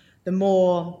front, the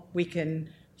more we can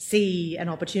see an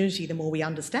opportunity, the more we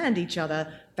understand each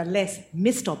other, the less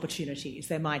missed opportunities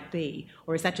there might be.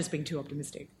 Or is that just being too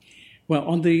optimistic? Well,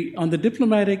 on the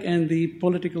diplomatic and the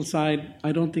political side,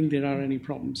 I don't think there are any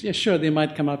problems. Yeah, sure, they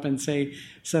might come up and say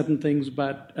certain things,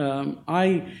 but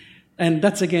and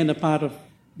that's again a part of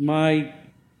my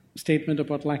statement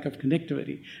about lack of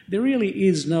connectivity. There really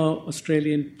is no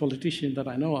Australian politician that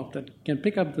I know of that can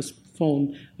pick up this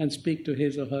phone and speak to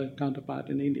his or her counterpart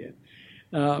in India.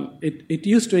 It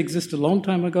used to exist a long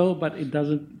time ago, but it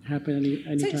doesn't happen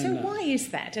anytime So now. why is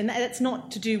that? And that's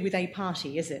not to do with a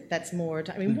party, is it? That's more...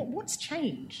 I mean, what's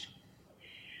changed?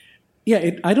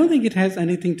 Yeah, I don't think it has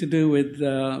anything to do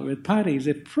with parties.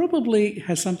 It probably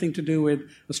has something to do with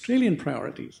Australian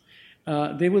priorities.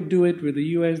 They would do it with the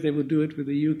US, they would do it with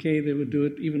the UK, they would do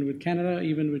it even with Canada,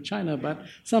 even with China, but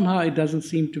somehow it doesn't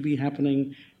seem to be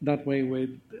happening that way with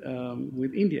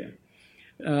India.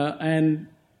 And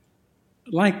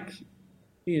like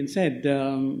Ian said,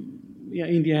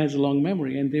 India has a long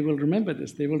memory, and they will remember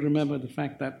this. They will remember the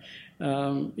fact that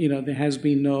there has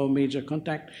been no major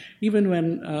contact. Even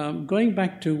when going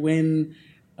back to when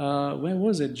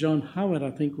was it? John Howard,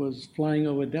 I think, was flying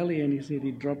over Delhi, and he said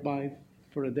he'd drop by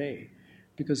for a day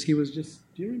because he was just...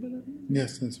 Do you remember that?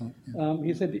 Yes, that's right. Yeah.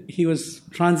 He said he was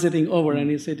transiting over, and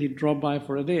he said he'd drop by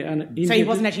for a day. And so he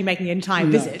wasn't actually making an entire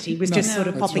visit. He was just sort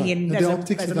of popping in. The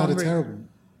optics of that are terrible.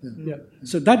 Yeah.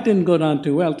 So that didn't go down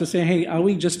too well, to say, hey, are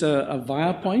we just a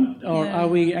via point, or are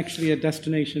we actually a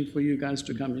destination for you guys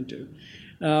to come into?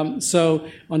 So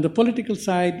on the political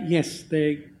side, yes,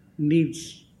 there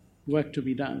needs work to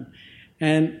be done.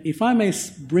 And if I may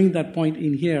bring that point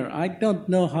in here, I don't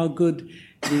know how good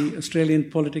the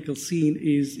Australian political scene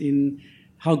is in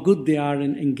how good they are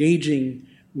in engaging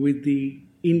with the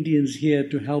Indians here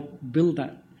to help build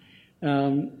that.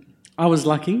 I was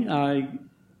lucky. I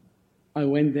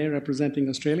went there representing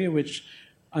Australia, which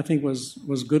I think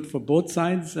was good for both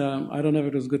sides. I don't know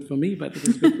if it was good for me, but it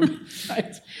was good for both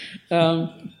sides.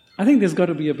 I think there's got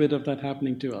to be a bit of that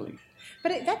happening too, Ali.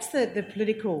 But that's the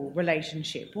political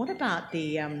relationship. What about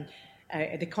the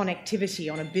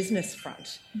connectivity on a business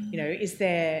front? Is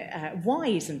there why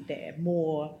isn't there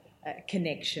more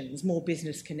connections, more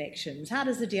business connections? How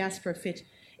does the diaspora fit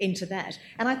into that?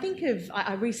 And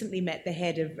I recently met the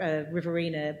head of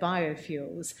Riverina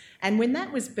Biofuels, and when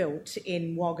that was built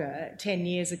in Wagga 10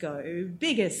 years ago,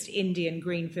 biggest Indian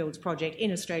greenfields project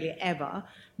in Australia ever,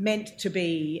 meant to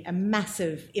be a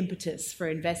massive impetus for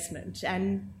investment,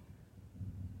 and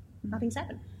nothing's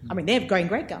happened. I mean, they're going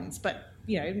great guns, but,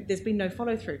 there's been no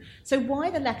follow-through. So why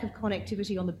the lack of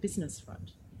connectivity on the business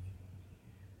front?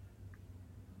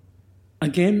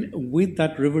 Again, with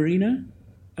that Riverina,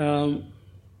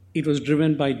 it was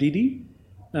driven by Didi.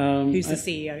 Who's the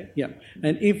CEO? Yeah.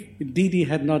 And if Didi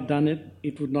had not done it,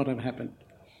 it would not have happened.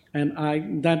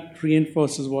 And that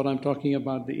reinforces what I'm talking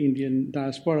about, the Indian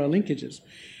diaspora linkages.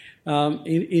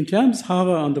 In terms,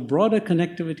 however, on the broader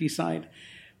connectivity side,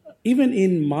 even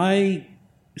in my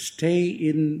stay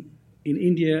in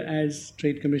India as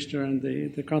Trade Commissioner and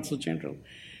the Consul General,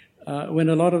 when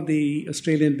a lot of the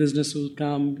Australian business would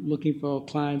come looking for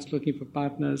clients, looking for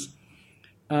partners.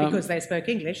 Because they spoke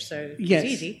English, so yes,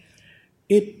 it's easy.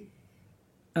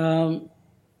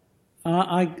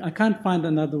 I can't find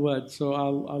another word, so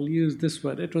I'll use this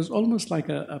word. It was almost like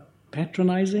a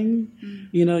patronizing,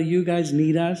 you guys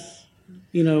need us.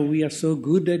 We are so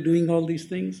good at doing all these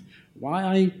things.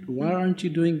 Why aren't you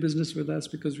doing business with us?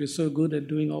 Because we're so good at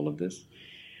doing all of this.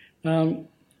 And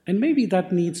maybe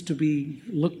that needs to be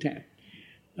looked at.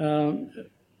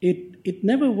 It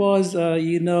never was, a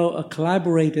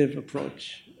collaborative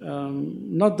approach.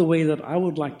 Not the way that I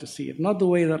would like to see it. Not the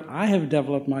way that I have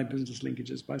developed my business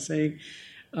linkages by saying,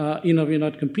 we're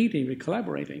not competing, we're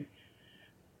collaborating.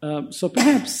 So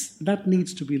perhaps that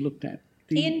needs to be looked at.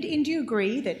 And do you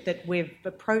agree that we've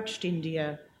approached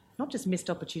India, not just missed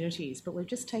opportunities, but we've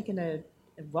just taken a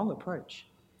wrong approach?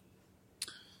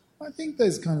 I think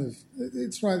it's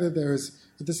right that there is,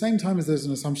 at the same time as there's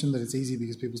an assumption that it's easy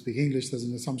because people speak English, there's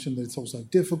an assumption that it's also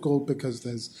difficult because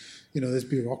there's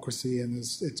bureaucracy and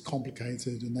it's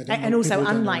complicated. And also,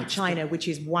 unlike China, which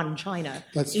is one China,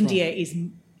 India is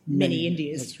many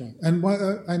Indias. That's right.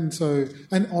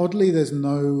 And oddly, there's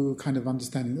no kind of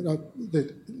understanding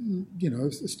that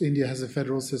India has a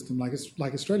federal system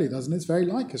like Australia does, and it's very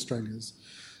like Australia's.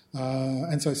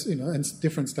 And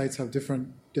different states have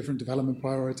different development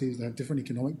priorities. They have different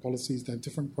economic policies. They have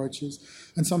different approaches,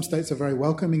 and some states are very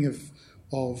welcoming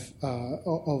of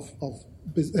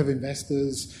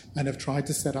investors and have tried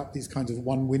to set up these kinds of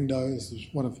one window. This is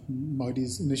one of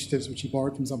Modi's initiatives, which he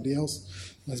borrowed from somebody else,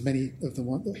 as many of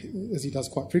them as he does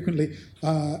quite frequently.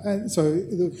 And so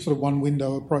the sort of one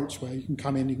window approach where you can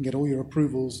come in, you can get all your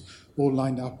approvals all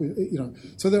lined up.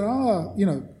 So there are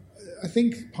I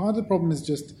think part of the problem is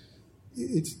just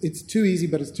it's too easy,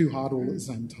 but it's too hard all at the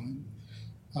same time.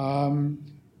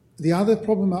 The other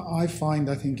problem I find,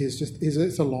 I think, is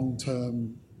it's a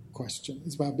long-term question.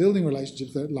 It's about building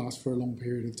relationships that last for a long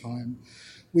period of time.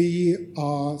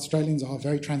 Australians are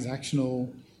very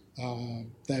transactional.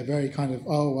 They're very kind of,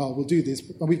 we'll do this.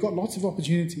 But we've got lots of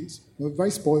opportunities. We're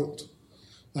very spoiled.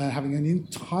 Having an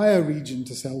entire region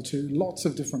to sell to, lots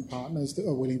of different partners that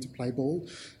are willing to play ball,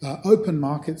 open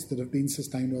markets that have been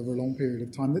sustained over a long period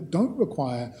of time that don't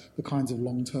require the kinds of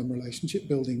long-term relationship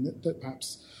building that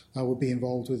perhaps would be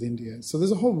involved with India. So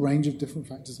there's a whole range of different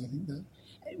factors, I think, there.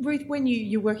 Ruth, when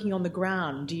you're working on the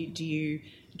ground, do you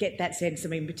get that sense,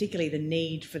 particularly the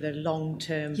need for the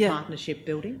long-term partnership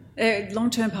building?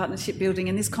 Long-term partnership building,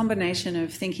 and this combination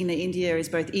of thinking that India is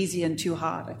both easy and too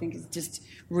hard, I think, is just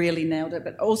really nailed it.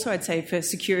 But also I'd say for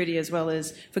security as well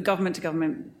as for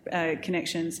government-to-government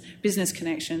connections, business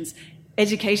connections,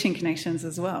 education connections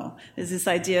as well. There's this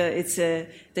idea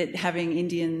that having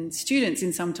Indian students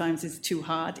in sometimes is too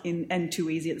hard and too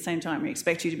easy at the same time. We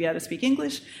expect you to be able to speak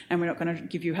English, and we're not going to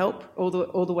give you help all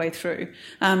the way through.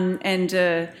 On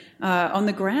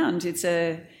the ground, it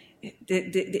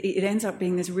ends up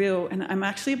being this real. And I'm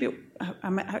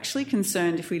actually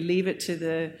concerned if we leave it to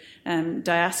the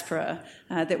diaspora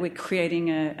that we're creating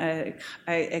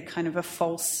a kind of a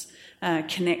false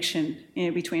connection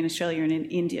between Australia and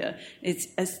India. It's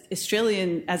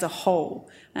Australian as a whole,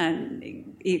 and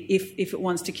if it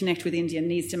wants to connect with India,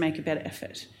 needs to make a better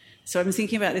effort. So I'm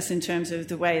thinking about this in terms of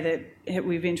the way that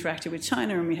we've interacted with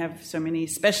China, and we have so many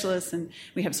specialists, and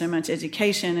we have so much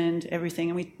education and everything,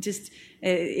 and we just,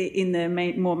 in the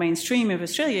more mainstream of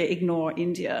Australia, ignore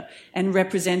India and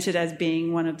represent it as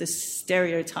being one of the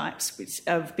stereotypes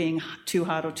of being too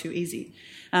hard or too easy.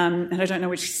 And I don't know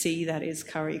which C that is,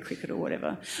 curry, cricket, or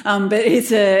whatever. But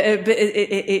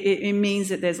it means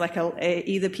that there's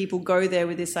either people go there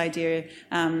with this idea,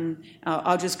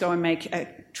 I'll just go and make a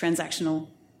transactional,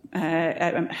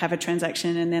 have a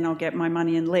transaction, and then I'll get my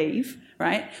money and leave,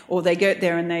 right? Or they go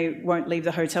there and they won't leave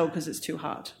the hotel because it's too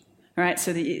hard, right?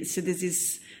 So there's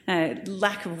this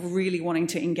lack of really wanting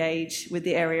to engage with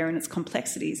the area and its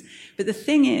complexities. But the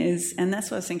thing is, and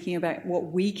that's what I was thinking about,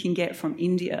 what we can get from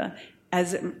India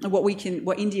as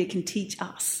what India can teach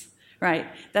us, right?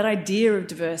 That idea of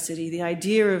diversity, the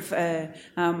idea of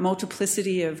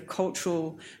multiplicity of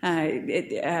cultural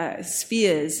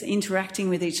spheres interacting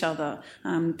with each other,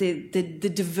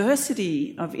 the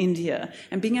diversity of India,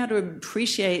 and being able to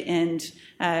appreciate and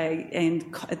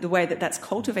the way that that's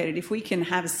cultivated. If we can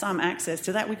have some access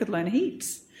to that, we could learn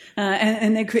heaps.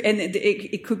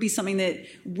 It could be something that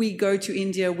we go to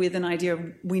India with an idea of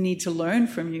we need to learn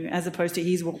from you, as opposed to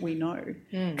here's what we know.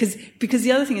 Because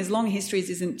the other thing is, long histories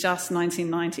isn't just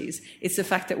 1990s. It's the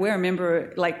fact that we're a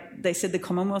member, like they said, the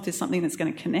Commonwealth is something that's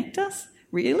going to connect us.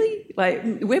 Really? Like,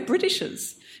 we're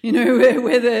Britishers. You know,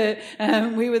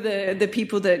 we were the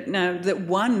people that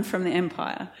won from the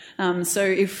empire. I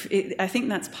think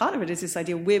that's part of it, is this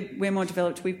idea we're more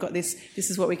developed. We've got this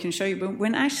is what we can show you. But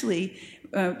when actually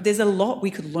there's a lot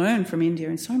we could learn from India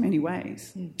in so many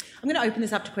ways. I'm going to open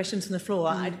this up to questions from the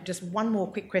floor. Just one more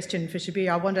quick question for Shabbir.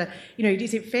 I wonder,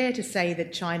 is it fair to say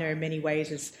that China in many ways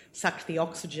has sucked the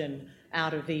oxygen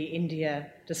out of the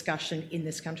India discussion in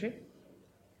this country?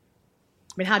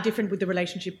 I mean, how different would the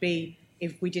relationship be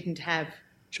if we didn't have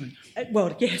China?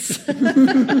 Well, yes.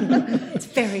 It's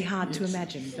very hard to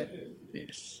imagine, but...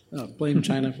 Yes. Blame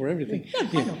China for everything. No,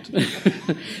 why not?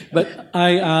 But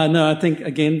I think,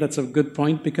 again, that's a good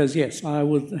point, because, yes, I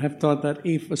would have thought that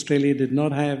if Australia did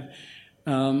not have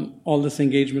all this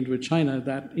engagement with China,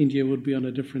 that India would be on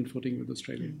a different footing with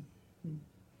Australia.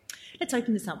 Let's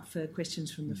open this up for questions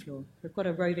from the floor. We've got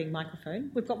a roving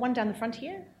microphone. We've got one down the front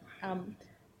here.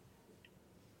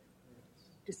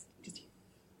 Just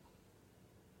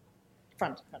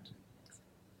front.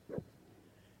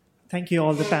 Thank you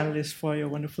all the panelists for your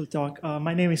wonderful talk.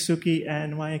 My name is Suki,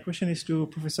 and my question is to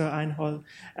Professor Einhorn.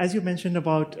 As you mentioned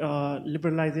about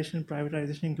liberalization,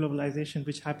 privatization, globalization,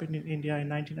 which happened in India in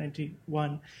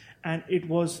 1991, and it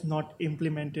was not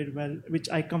implemented well, which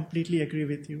I completely agree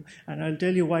with you. And I'll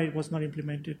tell you why it was not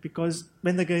implemented. Because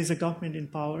when there is a government in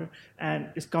power and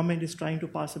its government is trying to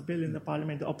pass a bill in the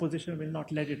parliament, the opposition will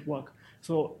not let it work.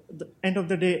 So at the end of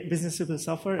the day, businesses will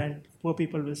suffer and poor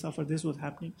people will suffer. This was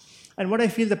happening. And what I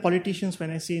feel the politicians, when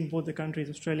I see in both the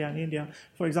countries, Australia and India,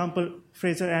 for example,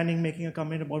 Fraser Anning making a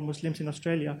comment about Muslims in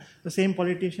Australia, the same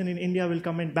politician in India will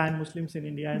come and ban Muslims in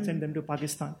India and send them to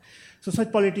Pakistan. So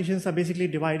such politicians are basically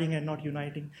dividing and not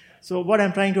uniting. So what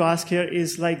I'm trying to ask here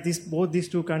is, like, both these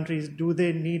two countries, do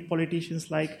they need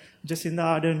politicians like Jacinda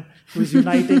Ardern, who is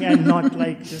uniting and not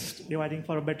like just dividing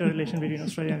for a better relation between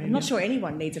Australia and India? I'm not sure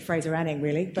anyone needs a Fraser Anning,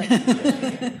 really. But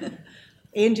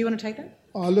Ian, do you want to take that?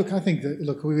 I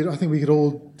think we could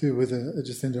all do with a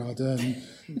Jacinda Ardern.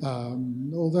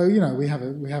 Although we have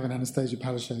an Anastasia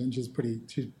Palaszczuk, and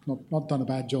she's not done a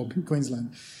bad job in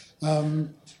Queensland.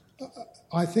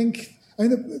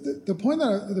 The point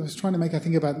that I was trying to make, I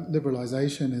think, about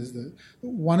liberalisation is that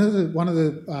one of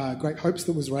the great hopes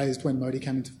that was raised when Modi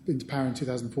came into power in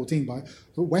 2014 by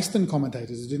Western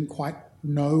commentators who didn't quite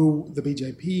know the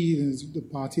BJP, the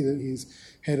party that he's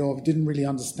head of, didn't really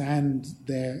understand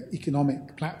their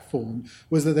economic platform,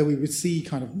 was that we would see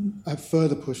kind of a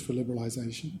further push for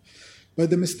liberalisation.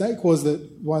 But the mistake was that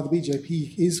while the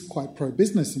BJP is quite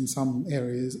pro-business in some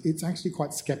areas, it's actually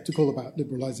quite sceptical about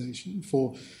liberalisation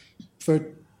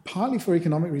partly for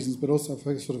economic reasons, but also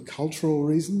for sort of cultural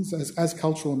reasons. As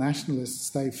cultural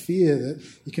nationalists, they fear that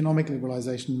economic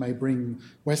liberalisation may bring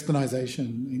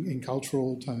westernisation in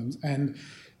cultural terms, and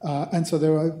so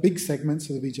there are big segments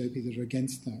of the BJP that are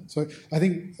against that. So I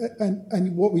think,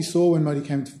 and what we saw when Modi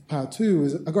came to power too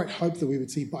was a great hope that we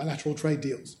would see bilateral trade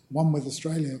deals, one with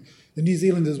Australia. The New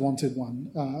Zealanders wanted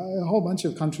one. A whole bunch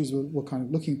of countries were kind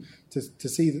of looking to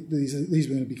see that these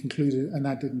were going to be concluded, and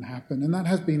that didn't happen. And that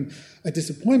has been a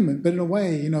disappointment. But in a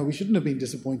way, we shouldn't have been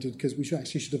disappointed, because we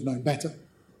should have known better.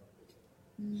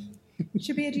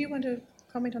 Shabbir, do you want to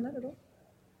comment on that at all?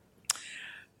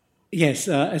 Yes,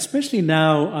 especially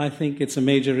now, I think it's a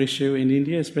major issue in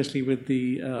India, especially with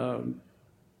the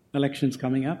elections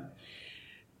coming up.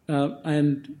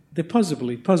 And there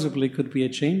possibly could be a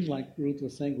change, like Ruth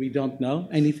was saying. We don't know.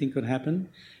 Anything could happen.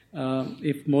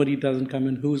 If Modi doesn't come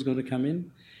in, who's going to come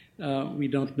in? We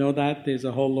don't know that. There's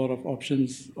a whole lot of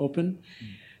options open.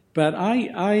 But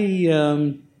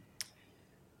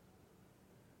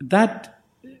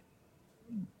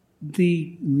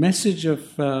the message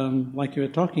of, like you were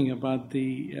talking about,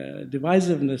 the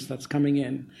divisiveness that's coming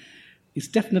in is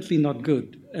definitely not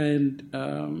good. And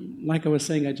like I was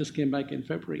saying, I just came back in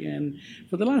February, and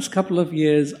for the last couple of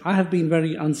years, I have been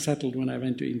very unsettled when I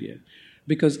went to India,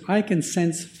 because I can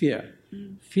sense fear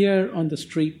on the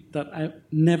street that I've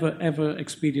never, ever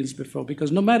experienced before.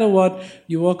 Because no matter what,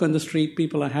 you walk on the street,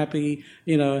 people are happy,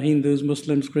 Hindus,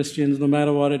 Muslims, Christians, no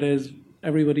matter what it is,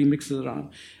 everybody mixes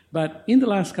around. But in the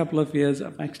last couple of years,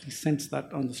 I've actually sensed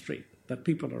that on the street, that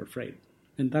people are afraid.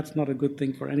 And that's not a good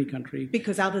thing for any country.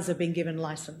 Because others have been given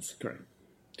license. Correct.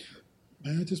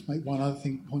 May I just make one other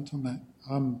point on that?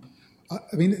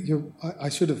 I mean, I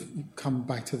should have come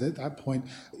back to that point.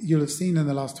 You'll have seen in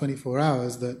the last 24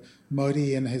 hours that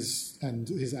Modi and his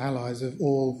allies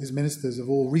his ministers have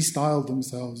all restyled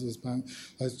themselves as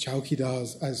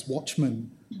chowkidars, as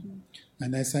watchmen. Mm-hmm.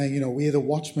 And they're saying, we're the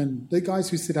watchmen, the guys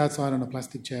who sit outside on a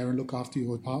plastic chair and look after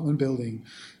your apartment building.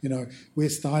 We're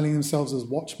styling themselves as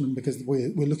watchmen because we're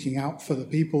looking out for the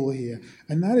people here.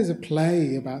 And that is a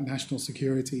play about national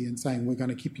security and saying we're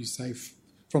going to keep you safe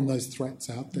from those threats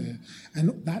out there.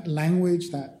 And that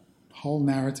language, that whole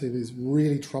narrative is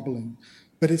really troubling.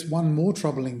 But it's one more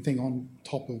troubling thing on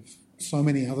top of so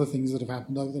many other things that have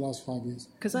happened over the last 5 years.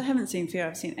 Because I haven't seen fear,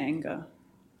 I've seen anger.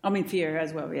 I mean, fear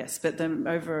as well, yes, but the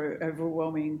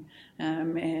overwhelming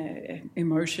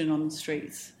emotion on the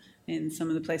streets in some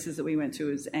of the places that we went to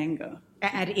is anger.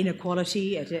 At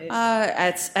inequality? The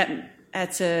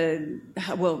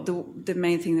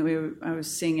main thing that I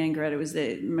was seeing anger at, it was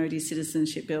the Modi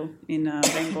citizenship bill in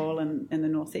Bengal and the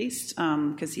northeast,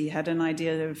 because he had an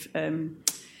idea of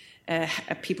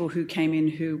people who came in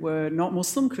who were not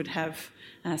Muslim could have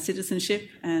citizenship,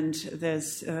 and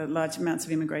there's large amounts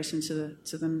of immigration to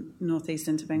the northeast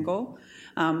and to Bengal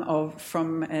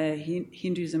from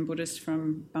Hindus and Buddhists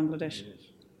from Bangladesh.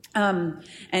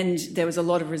 And there was a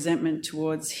lot of resentment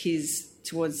towards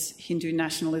Hindu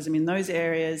nationalism in those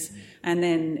areas, and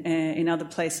then in other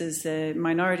places the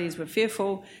minorities were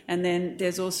fearful, and then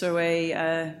there's also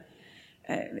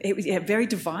it was very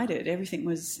divided. Everything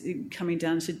was coming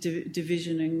down to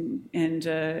division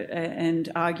and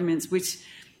arguments, which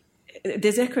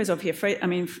there's echoes of here.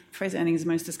 Fraser Anning is the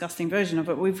most disgusting version of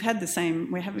it. We've had the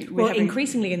same.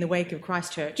 Increasingly in the wake of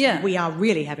Christchurch, we are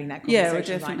really having that conversation. Yeah, we're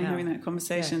definitely having that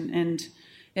conversation, and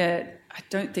I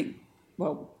don't think.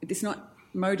 Well, it's not.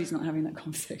 Modi's not having that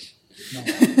conversation.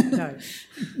 No.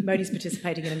 Modi's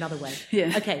participating in another way.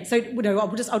 Yeah. Okay, so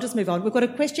I'll just move on. We've got a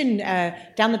question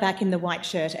down the back in the white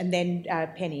shirt, and then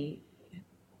Penny.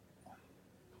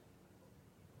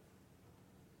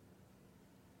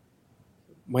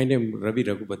 My name is Ravi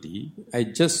Raghupati. I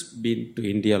just been to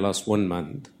India last 1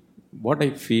 month. What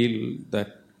I feel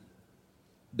that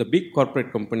the big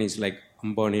corporate companies like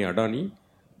Ambani, Adani,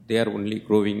 they are only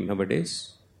growing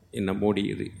nowadays in a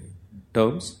Modi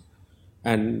terms,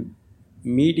 and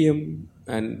medium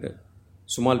and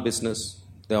small business,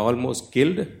 they're almost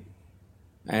killed,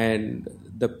 and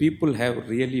the people have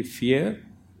really fear.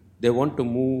 They want to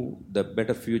move the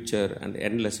better future and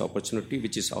endless opportunity,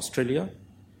 which is Australia,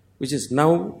 which is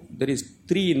now there is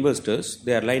 3 investors.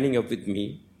 They are lining up with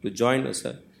me to join us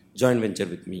a joint venture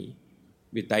with me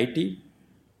with IT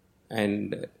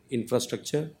and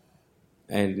infrastructure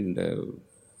and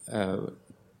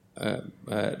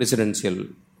residential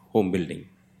home building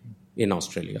in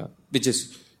Australia, which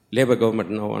is Labour government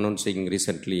now announcing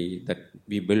recently that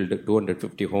we build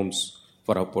 250 homes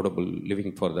for affordable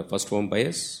living for the first home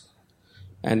buyers.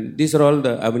 And these are all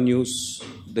the avenues.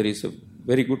 There is a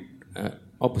very good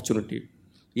opportunity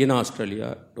in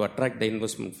Australia to attract the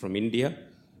investment from India,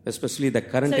 especially the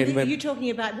current environment. So you're talking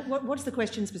about, what's the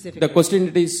question specifically? The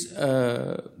question is,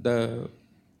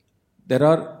 there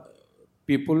are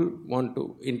people want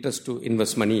to interest to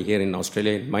invest money here in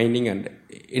Australia in mining and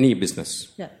any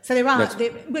business. Yeah. So there are,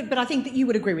 but I think that you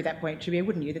would agree with that point, Shabbir,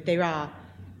 wouldn't you? That there are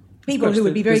people who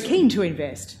would be very keen to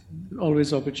invest.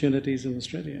 Always opportunities in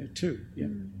Australia too. Yeah.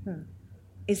 Mm-hmm.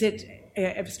 Is it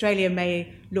Australia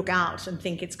may look out and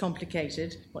think it's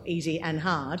complicated, or easy and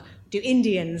hard? Do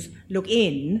Indians look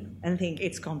in and think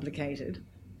it's complicated?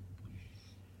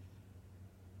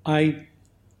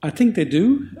 I think they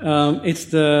do.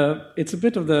 It's a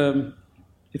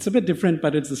bit different,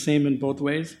 but it's the same in both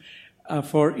ways.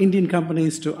 For Indian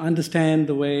companies to understand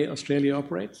the way Australia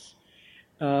operates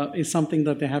is something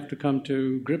that they have to come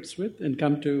to grips with and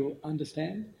come to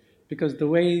understand, because the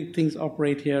way things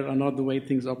operate here are not the way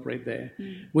things operate there,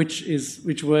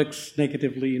 which works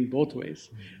negatively in both ways.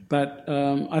 But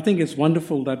I think it's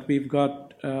wonderful that we've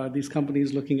got these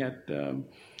companies looking at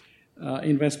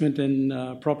investment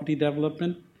in property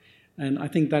development. And I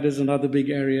think that is another big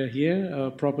area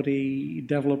here. Property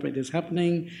development is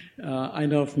happening. I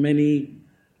know of many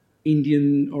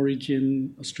Indian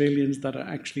origin Australians that are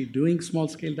actually doing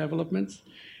small-scale developments.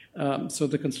 So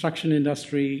the construction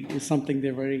industry is something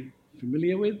they're very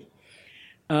familiar with.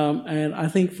 And I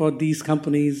think for these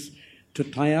companies to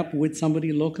tie up with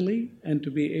somebody locally and to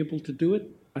be able to do it,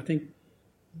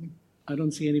 I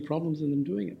don't see any problems in them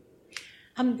doing it.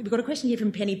 We've got a question here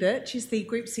from Penny Birch, who's the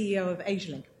Group CEO of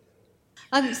Asialink.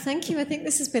 Thank you. I think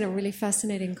this has been a really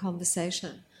fascinating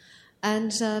conversation.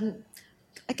 And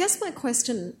I guess my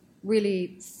question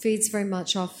really feeds very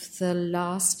much off the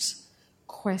last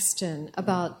question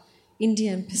about,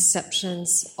 Indian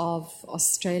perceptions of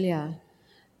Australia,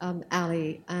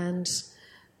 Ali, and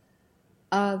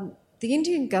the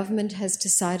Indian government has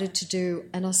decided to do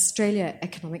an Australia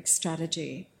economic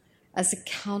strategy as a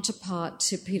counterpart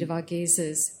to Peter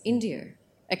Varghese' India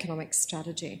economic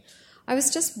strategy. I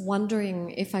was just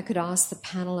wondering if I could ask the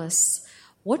panelists,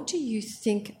 what do you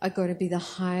think are going to be the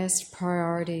highest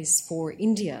priorities for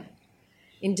India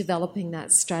in developing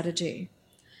that strategy?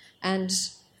 And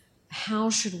how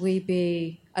should we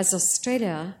be, as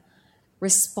Australia,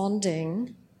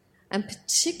 responding, and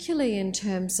particularly in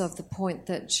terms of the point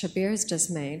that Shabbir has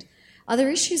just made, are there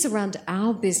issues around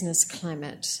our business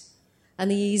climate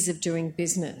and the ease of doing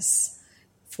business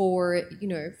for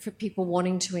people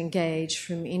wanting to engage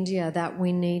from India that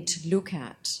we need to look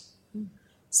at?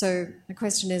 So the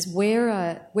question is, where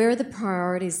are the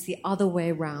priorities the other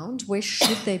way round? Where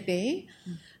should they be?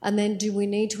 And then do we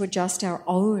need to adjust our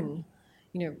own,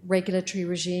 regulatory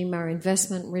regime, our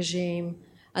investment regime,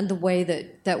 and the way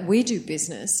that we do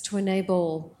business to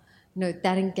enable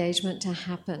that engagement to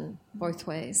happen both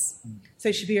ways? So,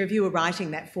 Shabbir, if you were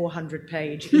writing that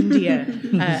 400-page India,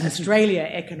 Australia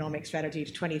economic strategy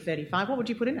to 2035, what would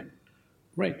you put in it?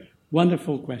 Right.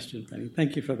 Wonderful question, Penny.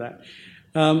 Thank you for that.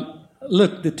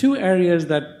 Look, the two areas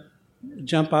that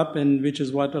jump up, and which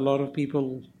is what a lot of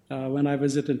people, when I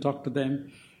visit and talk to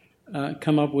them,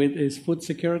 come up with, is food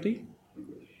security.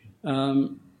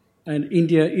 And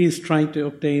India is trying to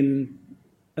obtain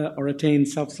or attain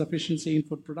self-sufficiency in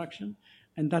food production,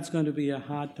 and that's going to be a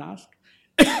hard task.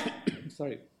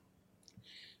 Sorry.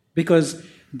 Because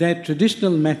their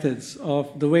traditional methods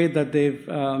of the way that they've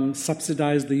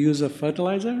subsidized the use of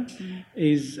fertilizer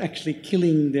is actually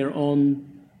killing their own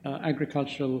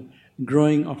agricultural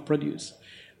growing of produce.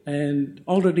 And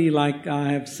already, like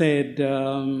I have said,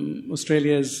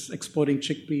 Australia is exporting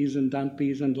chickpeas and down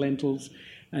peas and lentils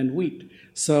and wheat.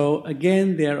 So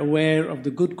again, they are aware of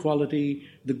the good quality,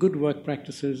 the good work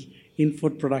practices in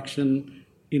food production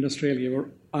in Australia.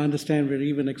 I understand we're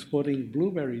even exporting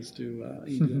blueberries to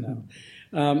India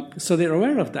now. So they're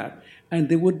aware of that. And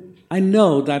I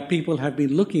know that people have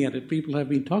been looking at it, people have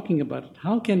been talking about it.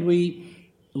 How can we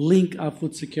link our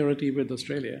food security with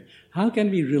Australia? How can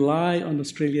we rely on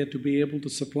Australia to be able to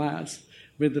supply us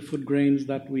with the food grains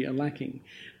that we are lacking?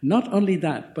 Not only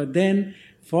that, but then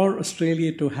for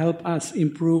Australia to help us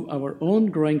improve our own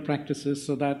growing practices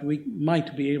so that we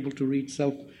might be able to reach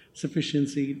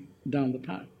self-sufficiency down the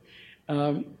path.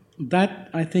 That,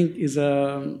 I think,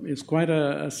 is quite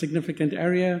a significant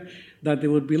area that they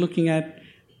would be looking at.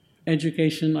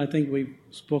 Education, I think we've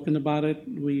spoken about it.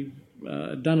 We've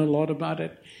done a lot about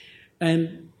it.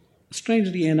 And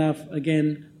strangely enough,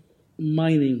 again,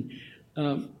 mining.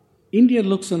 India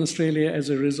looks on Australia as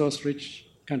a resource-rich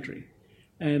country.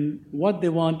 And what they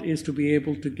want is to be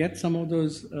able to get some of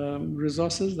those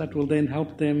resources that will then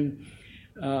help them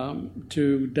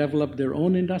to develop their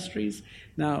own industries.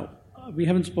 Now, we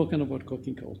haven't spoken about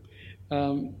coking coal.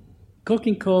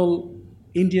 Coking coal,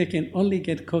 India can only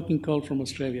get coking coal from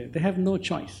Australia. They have no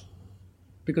choice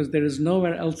because there is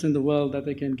nowhere else in the world that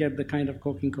they can get the kind of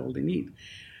coking coal they need.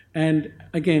 And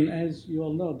again, as you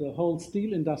all know, the whole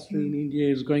steel industry in India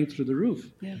is going through the roof.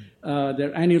 Yeah.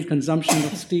 Their annual consumption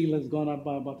of steel has gone up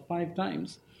by about 5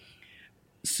 times.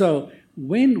 So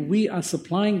when we are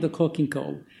supplying the coking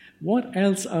coal, what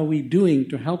else are we doing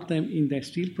to help them in their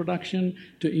steel production,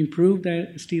 to improve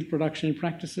their steel production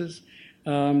practices?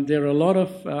 There are a lot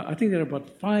of, I think there are about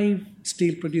 5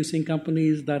 steel producing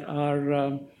companies that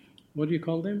are, what do you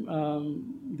call them?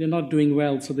 They're not doing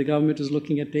well, so the government is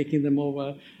looking at taking them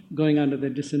over, going under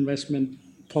their disinvestment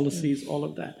policies, all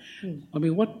of that. I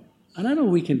mean, and I know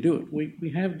we can do it. We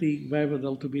have the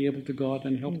wherewithal to be able to go out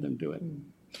and help them do it.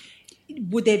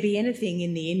 Would there be anything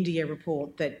in the India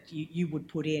report that you would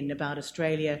put in about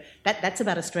Australia? That's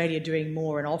about Australia doing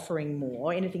more and offering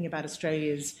more. Anything about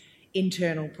Australia's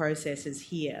internal processes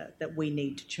here that we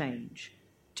need to change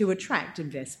to attract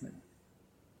investment?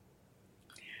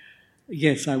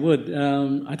 Yes, I would.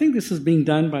 I think this is being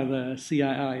done by the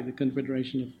CII, the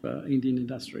Confederation of Indian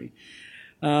Industry.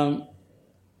 One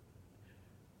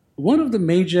of the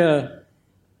major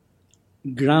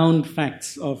ground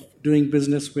facts of doing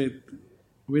business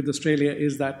with Australia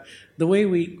is that the way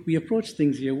we approach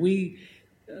things here,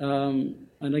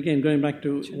 and again, going back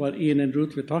to what Ian and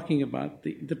Ruth were talking about,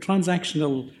 the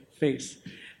transactional phase.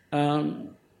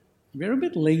 We're a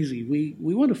bit lazy.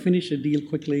 We want to finish a deal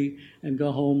quickly and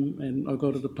go home or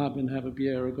go to the pub and have a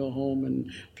beer or go home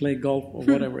and play golf or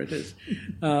whatever it is.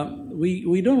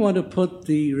 We don't want to put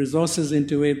the resources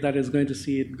into it that is going to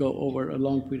see it go over a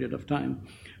long period of time.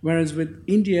 Whereas with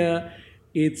India,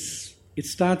 it's It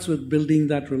starts with building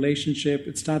that relationship.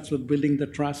 It starts with building the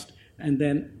trust and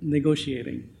then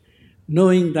negotiating,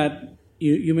 knowing that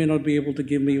you may not be able to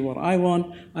give me what I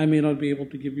want. I may not be able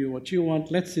to give you what you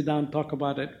want. Let's sit down, talk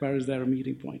about it. Where is there a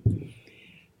meeting point?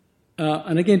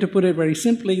 And again, to put it very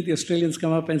simply, the Australians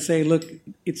come up and say, look,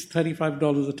 it's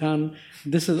 $35 a ton.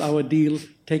 This is our deal.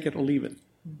 Take it or leave it.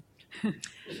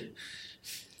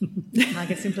 I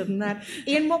get simpler than that.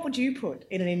 Ian, what would you put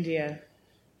in an India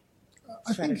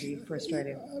strategy for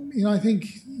Australia? I think,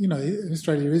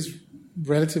 Australia is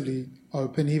relatively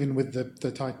open, even with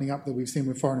the tightening up that we've seen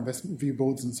with foreign investment review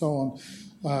boards and so on.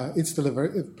 It's still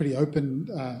a pretty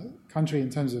open country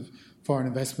in terms of foreign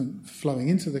investment flowing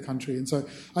into the country. And so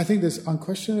I think there's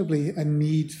unquestionably a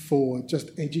need for just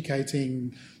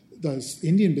educating those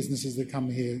Indian businesses that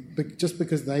come here. But just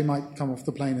because they might come off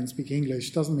the plane and speak English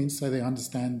doesn't mean to say they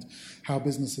understand how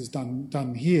business is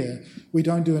done here. We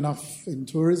don't do enough in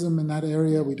tourism in that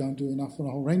area. We don't do enough on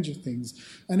a whole range of things.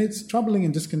 And it's troubling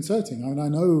and disconcerting. I mean, I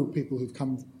know people who've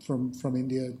come from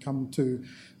India, come to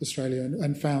Australia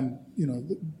and found,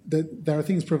 that there are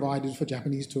things provided for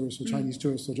Japanese tourists or Chinese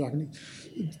tourists or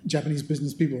Japanese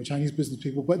business people or Chinese business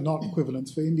people, but not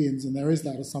equivalents for Indians. And there is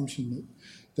that assumption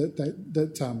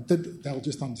that they'll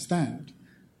just understand.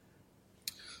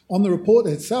 On the report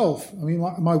itself, I mean,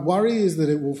 my worry is that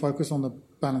it will focus on the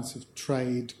balance of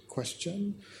trade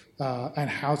question and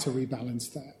how to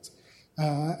rebalance that.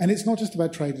 And it's not just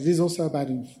about trade, it is also about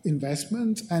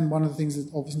investment. And one of the things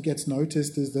that often gets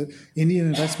noticed is that Indian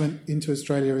investment into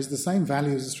Australia is the same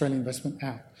value as Australian investment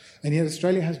out. And yet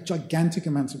Australia has gigantic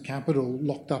amounts of capital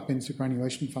locked up in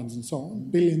superannuation funds and so on,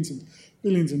 billions and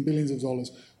billions of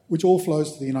dollars, which all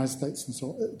flows to the United States and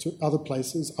so to other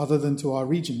places other than to our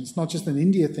region. It's not just an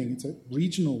India thing, it's a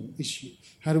regional issue.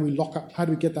 How do we lock up, how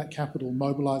do we get that capital,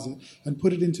 mobilise it, and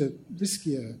put it into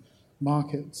riskier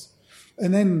markets?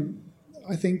 And then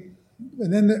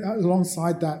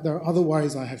alongside that, there are other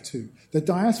worries I have too. The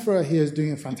diaspora here is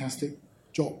doing a fantastic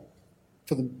job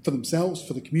for themselves,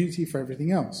 for the community, for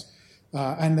everything else.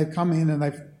 And they've come in and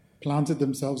they've planted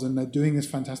themselves and they're doing this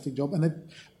fantastic job. And they've,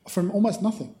 from almost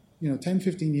nothing. 10,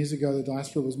 15 years ago, the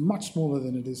diaspora was much smaller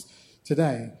than it is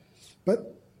today.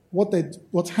 But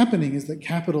what's happening is that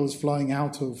capital is flowing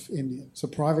out of India. So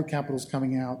private capital is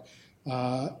coming out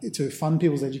to fund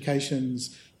people's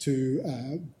educations,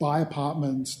 to buy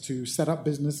apartments, to set up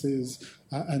businesses,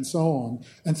 and so on.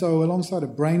 And so alongside a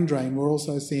brain drain, we're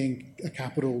also seeing a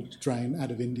capital drain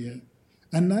out of India.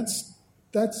 And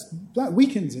that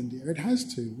weakens India. It has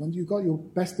to. When you've got your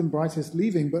best and brightest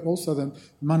leaving, but also the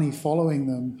money following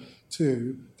them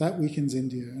too, that weakens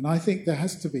India. And I think there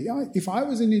has to be. If I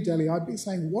was in New Delhi, I'd be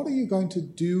saying, what are you going to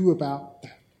do about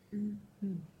that?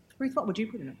 Mm-hmm. Ruth, what would you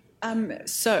put in it?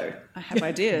 So I have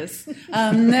ideas.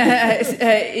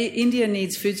 India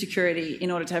needs food security.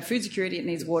 In order to have food security, it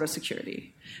needs water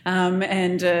security.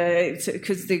 And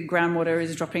because the groundwater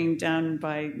is dropping down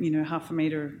by half a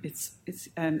metre, it's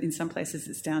in some places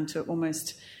it's down to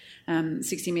almost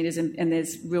 60 metres, and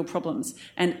there's real problems.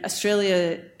 And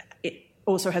Australia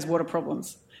also has water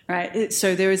problems. Right,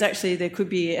 so there could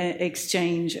be an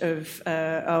exchange of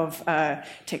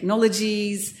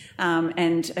technologies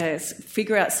and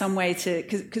figure out some way to,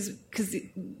 because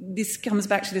this comes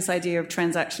back to this idea of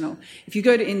transactional. If you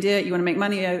go to India, you want to make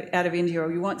money out of India, or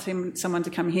you want someone to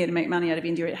come here to make money out of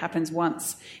India, it happens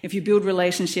once. If you build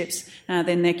relationships,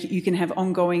 then you can have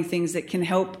ongoing things that can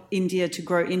help India to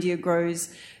grow. India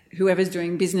grows. Whoever's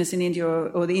doing business in India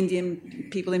or the Indian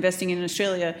people investing in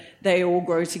Australia, they all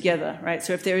grow together, right?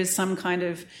 So if there is some kind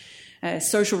of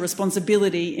social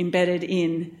responsibility embedded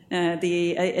in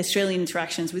the Australian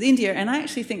interactions with India, and I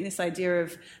actually think this idea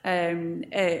of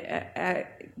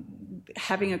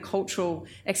having a cultural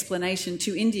explanation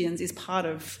to Indians is part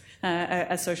of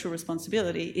a social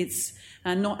responsibility. It's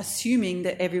not assuming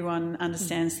that everyone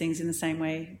understands things in the same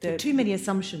way. Too many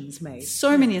assumptions made.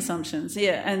 So many assumptions,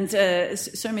 yeah, and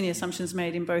so many assumptions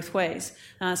made in both ways.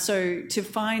 So to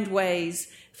find ways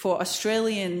for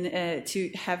Australian to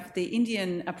have the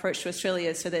Indian approach to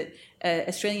Australia so that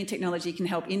Australian technology can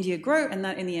help India grow, and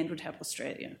that in the end would help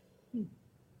Australia.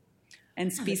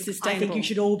 And be sustainable. I think you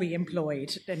should all be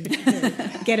employed and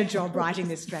get a job writing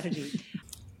this strategy.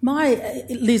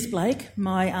 Liz Blake,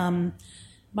 my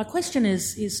question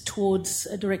is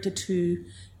directed to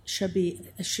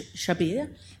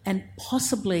Shabbir and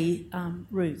possibly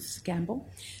Ruth Gamble.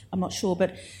 I'm not sure,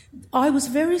 but I was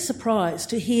very surprised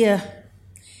to hear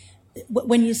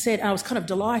when you said, I was kind of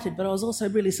delighted, but I was also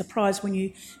really surprised when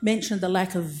you mentioned the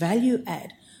lack of value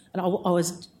add. And I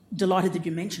was delighted that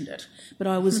you mentioned it, but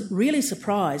I was really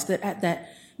surprised that at that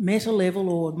meta level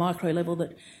or micro level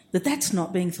that's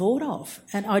not being thought of.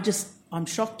 And I'm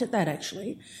shocked at that,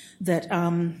 actually, that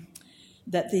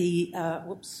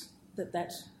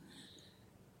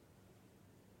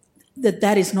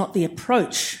that is not the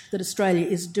approach that Australia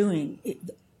is doing,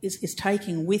 is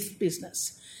taking with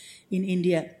business in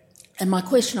India. And my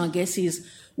question, I guess, is,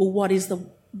 well,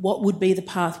 what would be the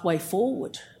pathway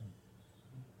forward?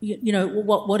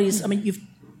 What is? I mean, you've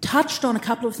touched on a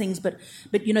couple of things, but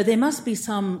there must be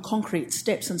some concrete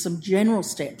steps and some general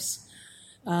steps,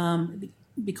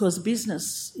 because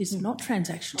business is not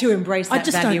transactional. To embrace that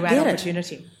value-add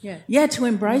opportunity. Yeah, to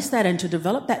embrace that and to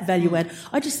develop that value-add.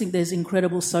 I just think there's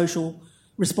incredible social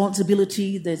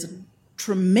responsibility. There's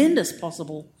tremendous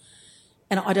possible...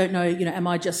 And I don't know, am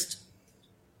I just...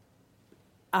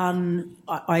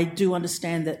 I do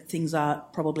understand that things are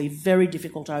probably very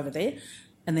difficult over there,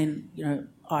 and then,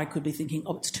 I could be thinking,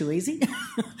 oh, it's too easy.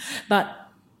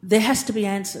 But there has to be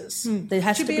answers. There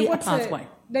has to be a pathway.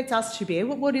 Let's ask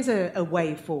Shabbir, what is a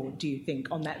way forward, do you think,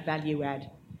 on that value-add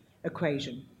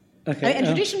equation? Okay. And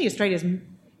traditionally, Australia's...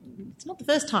 It's not the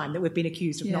first time that we've been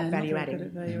accused of not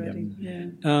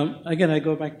value-adding. Again, I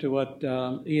go back to what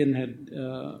Ian had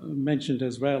mentioned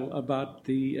as well about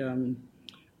the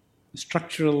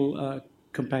structural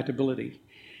compatibility.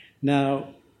 Now,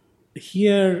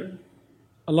 here,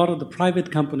 a lot of the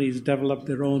private companies develop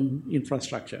their own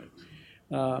infrastructure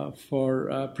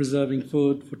for preserving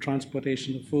food, for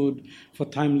transportation of food, for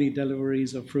timely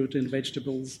deliveries of fruit and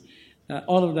vegetables.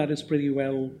 All of that is pretty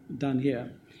well done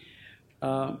here.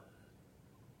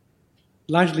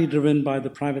 Largely driven by the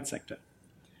private sector.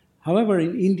 However,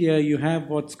 in India, you have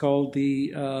what's called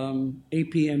the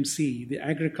APMC, the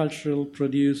Agricultural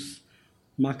Produce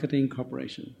Marketing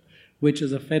Corporation, which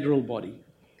is a federal body,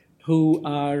 who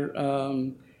are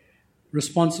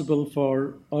responsible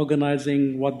for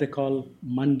organizing what they call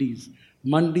mandis.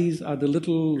 Mandis are the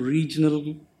little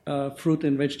regional fruit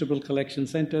and vegetable collection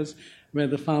centers where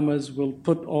the farmers will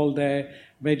put all their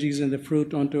veggies and the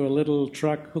fruit onto a little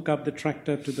truck, hook up the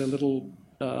tractor to the little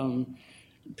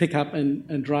pickup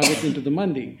and drive it into the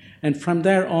mandi. And from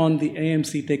there on, the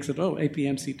APMC takes it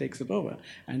over.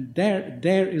 And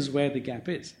there is where the gap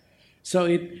is. So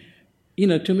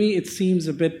to me, it seems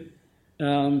a bit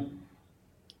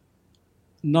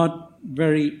not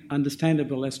very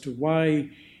understandable as to why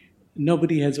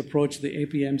nobody has approached the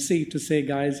APMC to say,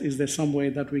 guys, is there some way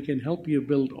that we can help you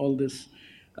build all this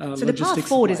So the path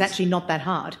forward is actually not that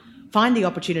hard. Find the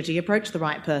opportunity, approach the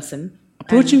right person.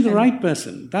 Approaching the right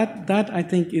person, that I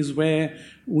think is where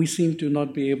we seem to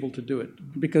not be able to do it.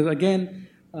 Because again,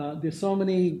 there's so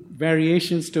many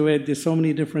variations to it, there's so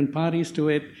many different parties to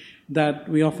it, that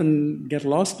we often get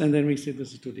lost and then we say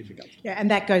this is too difficult. Yeah, and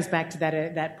that goes back to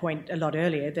that point a lot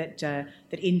earlier, that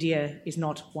India is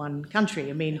not one country.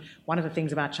 I mean, one of the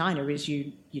things about China is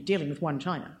you're dealing with one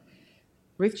China.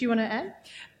 Ruth, do you want to add?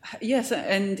 Yes,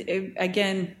 and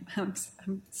again, I'm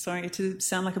sorry to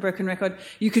sound like a broken record,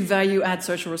 you could add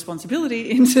social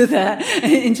responsibility into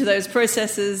those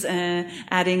processes,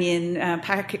 adding in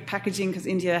packaging, because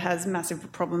India has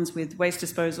massive problems with waste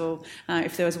disposal.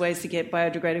 If there was ways to get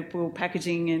biodegradable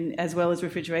packaging and as well as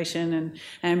refrigeration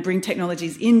and bring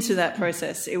technologies into that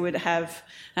process, it would have,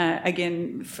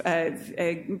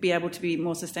 be able to be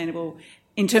more sustainable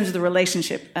in terms of the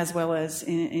relationship as well as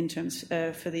in terms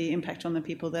for the impact on the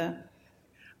people there.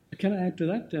 Can I add to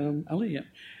that, Ali? Yeah.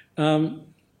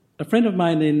 A friend of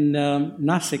mine in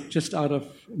Nasik, just out of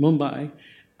Mumbai,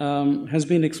 has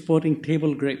been exporting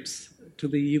table grapes to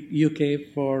the UK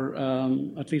for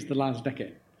at least the last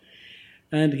decade.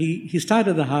 And he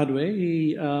started the hard way.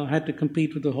 He had to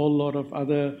compete with a whole lot of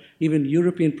other, even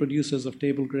European producers of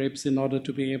table grapes in order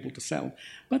to be able to sell.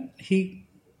 But he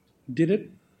did it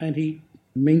and he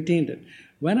maintained it.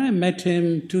 When I met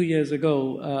him 2 years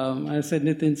ago, I said,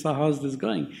 Nitin, so how's this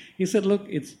going? He said, look,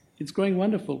 it's going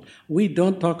wonderful. We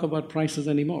don't talk about prices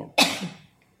anymore.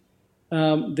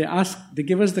 They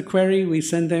give us the query, we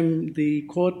send them the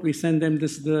quote, we send them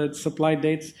the supply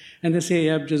dates, and they say,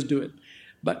 yeah, just do it.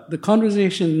 But the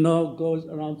conversation now goes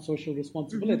around social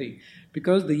responsibility,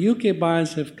 because the UK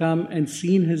buyers have come and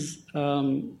seen his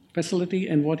facility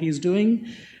and what he's doing,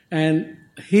 and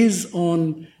his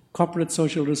own corporate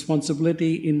social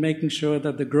responsibility in making sure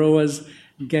that the growers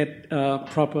get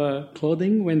proper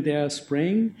clothing when they are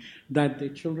spraying, that their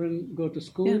children go to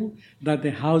school, that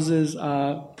their houses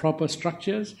are proper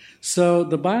structures. So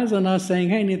the buyers are now saying,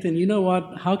 hey, Nathan, you know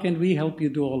what? How can we help you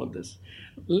do all of this?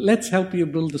 Let's help you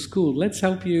build the school. Let's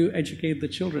help you educate the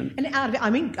children. And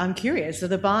I'm curious, are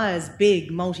the buyers big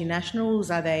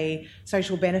multinationals? Are they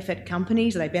social benefit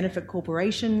companies? Are they benefit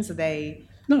corporations? Are they...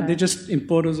 No, they're just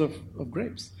importers of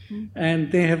grapes.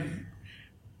 And they have,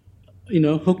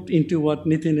 hooked into what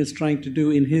Nitin is trying to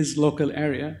do in his local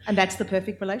area. And that's the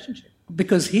perfect relationship.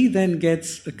 Because he then gets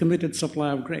a committed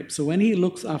supply of grapes. So when he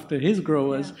looks after his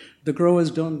growers, the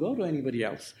growers don't go to anybody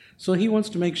else. So he wants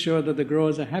to make sure that the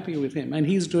growers are happy with him. And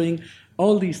he's doing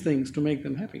all these things to make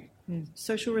them happy.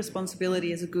 Social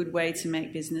responsibility is a good way to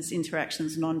make business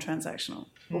interactions non-transactional,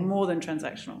 or more than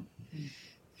transactional.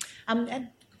 A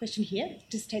question here.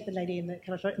 Just take the lady in the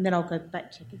colour throat, and then I'll go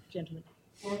back to the gentleman.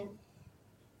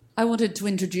 I wanted to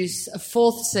introduce a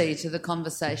fourth C to the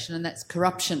conversation, and that's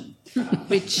corruption,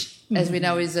 which, as we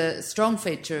know, is a strong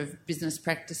feature of business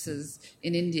practices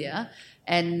in India,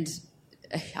 and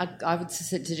I would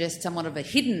suggest somewhat of a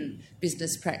hidden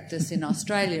business practice in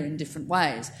Australia in different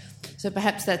ways. So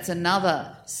perhaps that's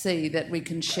another C that we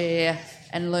can share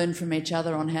and learn from each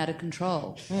other on how to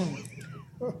control.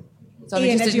 So I'm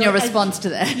interested in your response to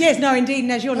that. Yes, no, indeed.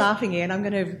 And as you're laughing, Ian, I'm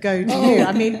going to go to you.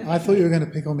 I mean, I thought you were going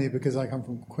to pick on me because I come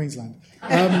from Queensland.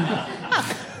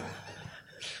 Yes,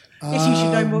 you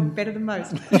should know more better than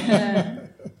most.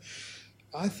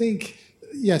 I think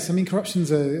yes. I mean, corruption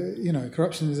is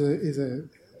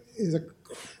a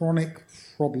chronic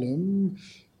problem,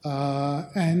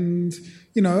 and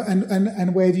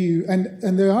where do you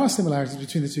and there are similarities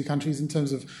between the two countries in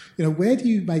terms of where do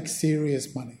you make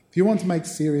serious money? If you want to make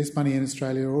serious money in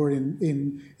Australia or in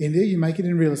India, you make it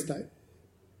in real estate.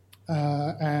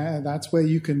 And that's where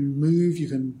you can move, you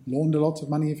can launder lots of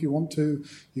money if you want to,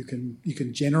 you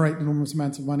can generate enormous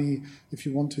amounts of money if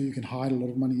you want to, you can hide a lot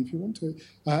of money if you want to.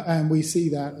 And we see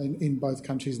that in both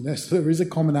countries. And there is a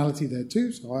commonality there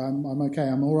too, so I'm okay.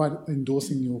 I'm all right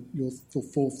endorsing your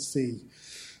fourth C.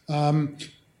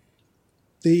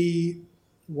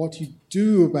 What you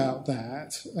do about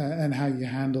that and how you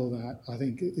handle that, I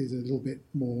think, is a little bit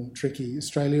more tricky.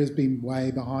 Australia has been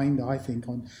way behind, I think,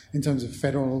 in terms of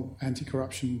federal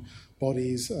anti-corruption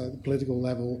bodies, the political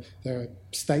level. There are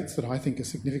states that I think are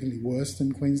significantly worse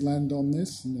than Queensland on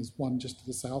this, and there's one just to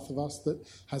the south of us that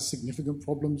has significant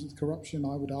problems with corruption,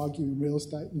 I would argue, in real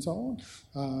estate and so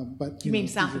on. But you mean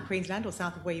south of Queensland or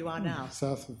south of where you are now?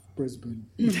 South of Brisbane.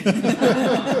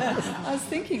 I was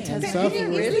thinking, Tasmania,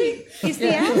 really? Is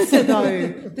the answer, though,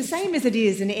 the same as it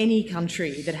is in any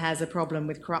country that has a problem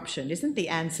with corruption? Isn't the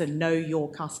answer know your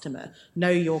customer,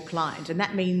 know your client? And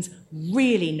that means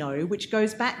really know, which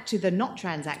goes back to the not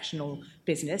transactional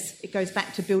business. It goes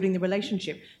back to building the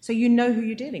relationship. So you know who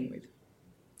you're dealing with.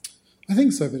 I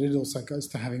think so, but it also goes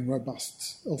to having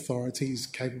robust authorities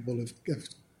capable of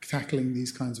tackling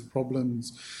these kinds of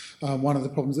problems. One of the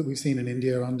problems that we've seen in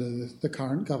India under the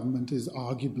current government is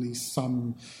arguably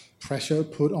some pressure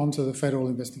put onto the federal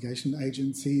investigation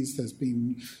agencies. There's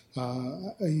been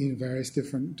various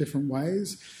different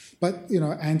ways. But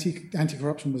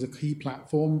anti-corruption was a key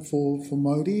platform for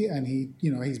Modi, and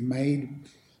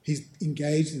he's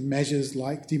engaged in measures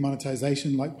like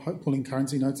demonetisation, like pulling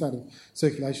currency notes out of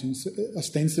circulation,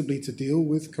 ostensibly to deal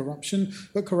with corruption.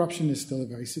 But corruption is still a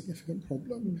very significant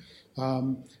problem.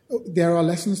 There are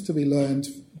lessons to be learned,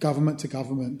 government to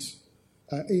government,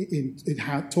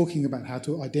 talking about how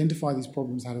to identify these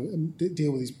problems, how to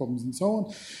deal with these problems, and so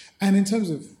on. And in terms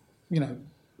of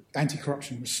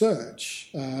anti-corruption research,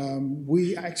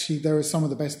 there are some of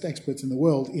the best experts in the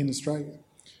world in Australia.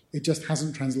 It just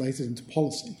hasn't translated into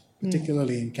policy,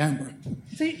 particularly in Canberra.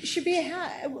 So,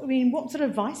 Shabbir, what sort of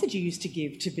advice did you used to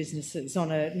give to businesses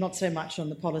not so much on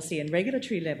the policy and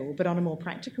regulatory level, but on a more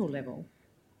practical level?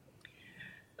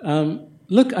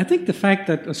 Look, I think the fact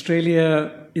that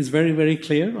Australia is very, very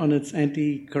clear on its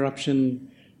anti-corruption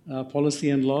policy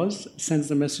and laws sends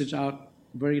the message out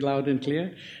very loud and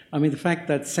clear. I mean, the fact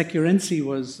that Securency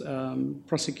was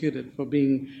prosecuted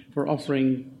for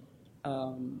offering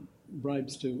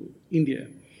bribes to India,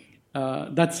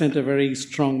 that sent a very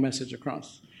strong message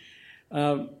across.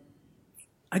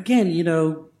 Again,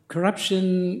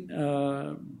 corruption,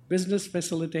 business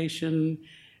facilitation.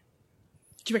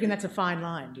 Do you reckon that's a fine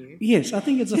line, do you? Yes, I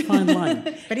think it's a fine line.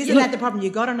 But isn't that the problem?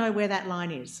 You've got to know where that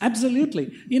line is.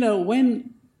 Absolutely.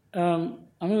 When I'm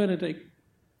going to take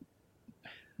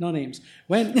no names.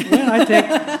 When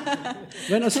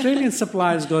Australian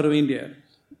suppliers go to India,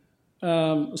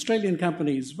 Australian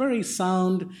companies, very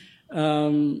sound,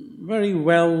 very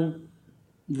well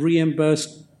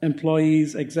reimbursed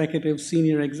employees, executives,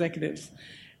 senior executives.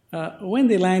 When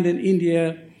they land in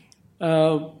India,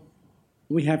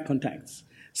 we have contacts.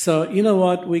 So you know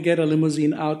what? We get a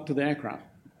limousine out to the aircraft,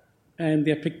 and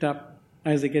they're picked up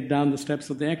as they get down the steps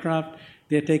of the aircraft.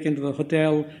 They're taken to the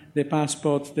hotel, their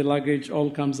passports, their luggage all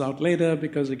comes out later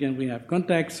because, again, we have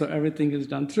contacts, so everything is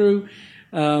done through.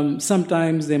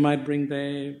 Sometimes they might bring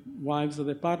their wives or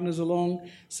their partners along.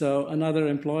 So another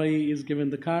employee is given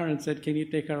the car and said, "Can you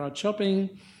take her out shopping?"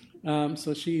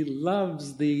 So she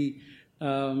loves the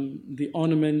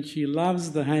ornament, she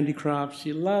loves the handicraft,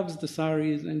 she loves the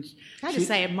saris. And I just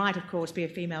say it might, of course, be a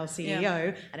female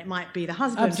CEO, and it might be the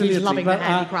husband absolutely, who's loving but, the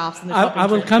handicrafts and the shopping. I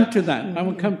will come to that. I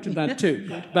will come to that too.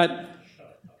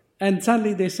 And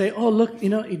suddenly they say, "Oh, look,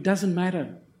 it doesn't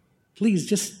matter. Please,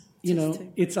 just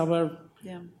it's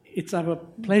our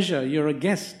pleasure. You're a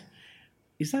guest."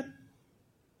 Is that?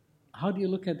 How do you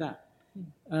look at that?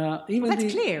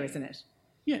 That's clear, isn't it?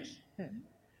 Yes. Yeah.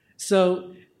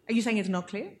 So. Are you saying it's not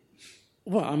clear?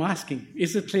 Well, I'm asking.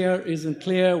 Is it clear? Isn't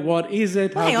clear? What is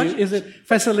it? Well, is it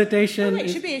facilitation? It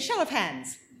should be a show of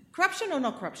hands. Corruption or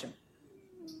not corruption?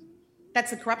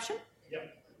 That's a corruption?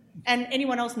 Yep. And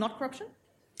anyone else not corruption?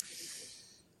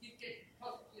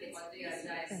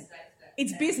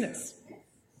 It's business,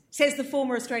 says the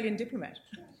former Australian diplomat.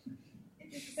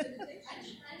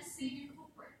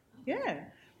 Yeah,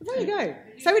 well, there you go.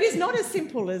 So it is not as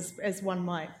simple as one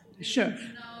might. Sure. No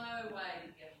way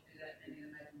you get to do that in a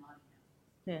major mining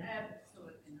house. Yeah.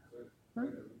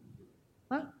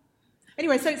 Huh?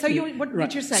 Anyway, so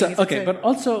what you're saying so, is... Okay, but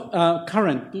also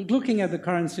looking at the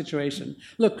current situation.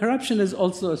 Look, corruption is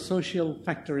also a social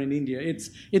factor in India.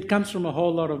 It comes from a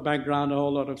whole lot of background, a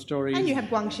whole lot of stories. And you have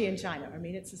Guangxi in China. I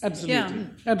mean, it's...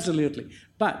 Absolutely.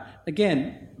 But,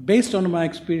 again, based on my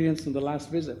experience in the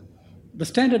last visit, the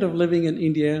standard of living in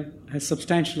India has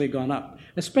substantially gone up,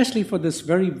 especially for this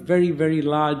very, very, very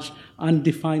large,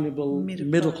 undefinable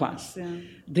middle class. Yeah.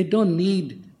 They don't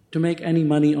need to make any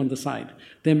money on the side.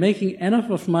 They're making enough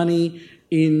of money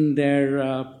in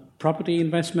their property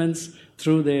investments,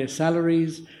 through their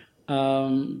salaries,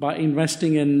 by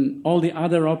investing in all the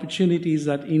other opportunities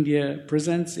that India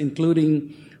presents,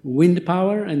 including wind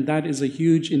power, and that is a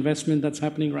huge investment that's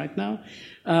happening right now.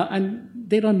 And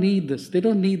they don't need this. They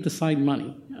don't need the side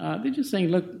money. They're just saying,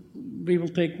 look, we will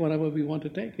take whatever we want to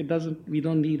take. We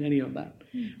don't need any of that.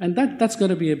 And that's going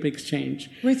to be a big change.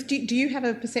 Ruth, do you have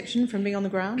a perception from being on the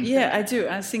ground? Yeah, I do.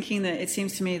 I was thinking that it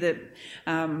seems to me that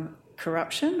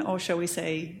corruption, or shall we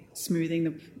say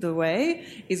smoothing the way,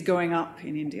 is going up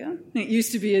in India. It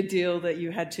used to be a deal that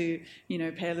you had to,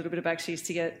 pay a little bit of backsheesh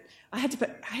to get... I had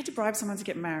to bribe someone to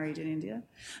get married in India.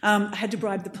 I had to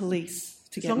bribe the police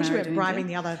to get married. As long as you were bribing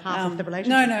the other half of the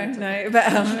relationship. No.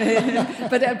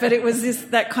 But it was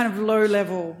that kind of low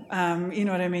level. You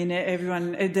know what I mean?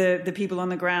 Everyone, the people on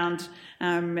the ground,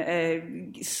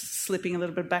 slipping a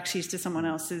little bit of backsheesh to someone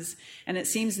else's, and it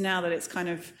seems now that it's kind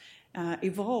of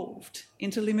evolved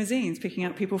into limousines picking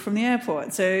up people from the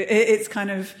airport. So it's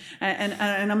kind of,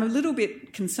 and I'm a little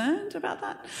bit concerned about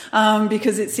that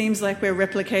because it seems like we're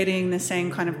replicating the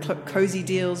same kind of cosy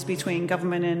deals between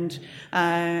government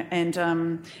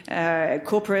and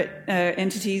corporate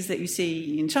entities that you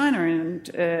see in China and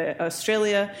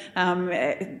Australia. And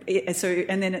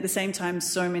then at the same time,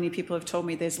 so many people have told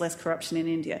me there's less corruption in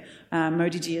India.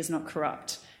 Modi ji is not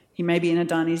corrupt. He may be in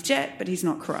Adani's jet, but he's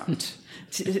not corrupt.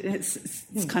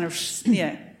 It's kind of,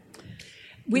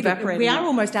 We are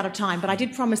almost out of time, but I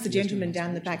did promise the gentleman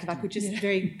down the back, if I could just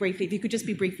very briefly, if you could just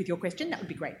be brief with your question, that would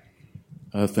be great.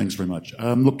 Thanks very much.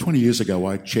 Look, 20 years ago,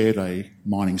 I chaired a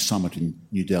mining summit in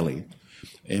New Delhi,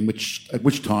 at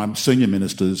which time senior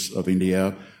ministers of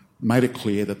India made it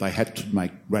clear that they had to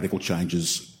make radical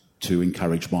changes to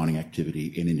encourage mining activity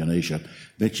in Indonesia,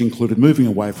 which included moving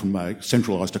away from a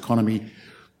centralised economy,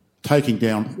 taking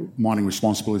down mining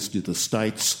responsibilities to the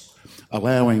states,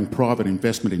 allowing private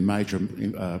investment in major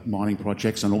mining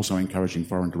projects, and also encouraging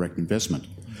foreign direct investment.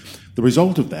 The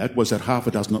result of that was that half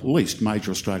a dozen at least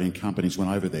major Australian companies went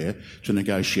over there to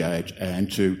negotiate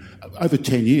and to, over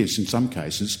 10 years in some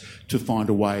cases, to find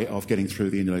a way of getting through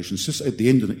the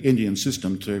Indian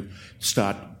system to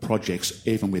start projects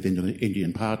even with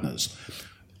Indian partners.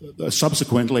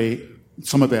 Subsequently,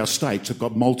 some of our states have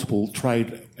got multiple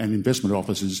trade and investment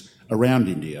offices around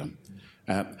India.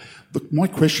 But my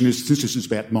question is, since this is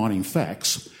about mining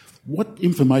facts, what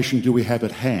information do we have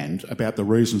at hand about the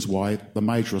reasons why the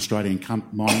major Australian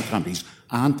mining companies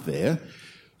aren't there?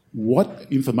 What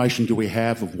information do we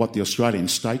have of what the Australian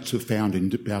states have found in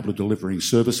delivering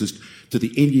services to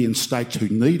the Indian states who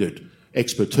needed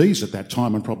expertise at that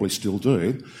time and probably still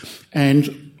do?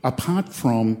 And apart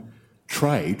from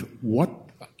trade, what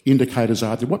indicators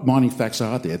are there, what mining facts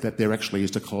are there that there actually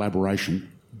is a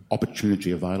collaboration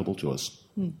opportunity available to us?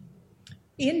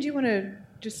 Ian, do you want to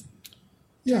just...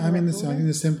 Yeah, I think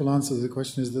the simple answer to the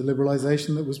question is the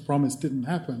liberalisation that was promised didn't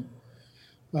happen.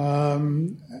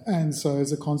 And so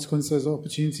as a consequence, those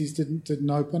opportunities didn't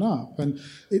open up. And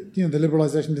the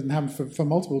liberalisation didn't happen for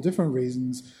multiple different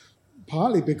reasons,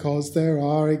 partly because there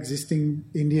are existing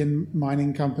Indian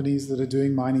mining companies that are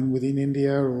doing mining within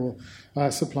India or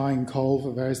supplying coal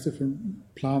for various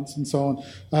different plants and so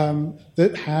on,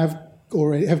 that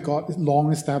have got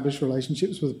long established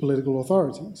relationships with political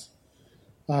authorities.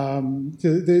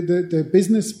 The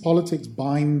business politics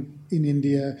bind in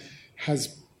India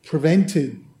has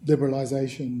prevented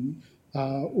liberalisation,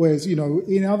 whereas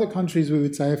in other countries we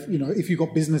would say if you've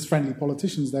got business-friendly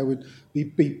politicians, they would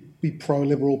be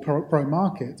pro-liberal,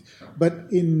 pro-market. But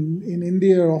in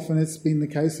India, often it's been the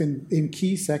case in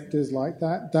key sectors like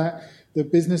that the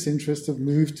business interests have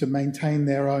moved to maintain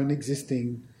their own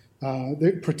existing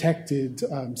protected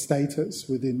status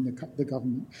within the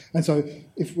government. And so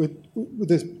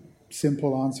the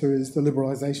simple answer is the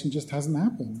liberalisation just hasn't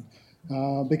happened.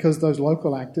 Because those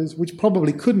local actors, which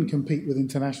probably couldn't compete with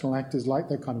international actors like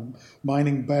the kind of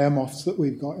mining behemoths that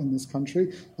we've got in this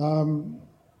country,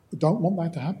 don't want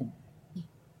that to happen.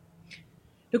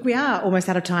 Look, we are almost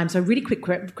out of time, so a really quick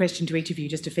question to each of you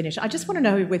just to finish. I just want to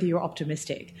know whether you're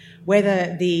optimistic,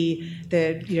 whether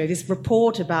this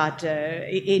report about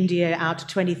India out to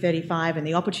 2035 and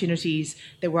the opportunities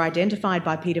that were identified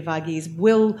by Peter Varghese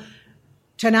will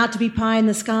turn out to be pie in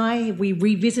the sky? We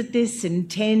revisit this in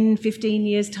 10, 15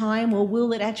 years' time, or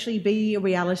will it actually be a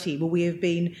reality? Will we have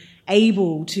been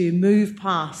able to move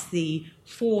past the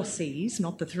 4 Cs,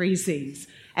 not the 3 Cs,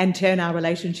 and turn our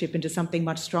relationship into something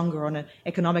much stronger on an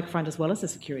economic front as well as a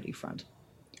security front?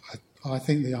 I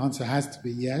think the answer has to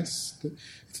be yes.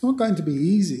 It's not going to be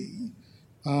easy,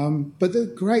 but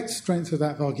the great strength of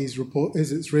that Varghese report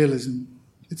is its realism.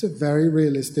 It's a very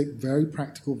realistic, very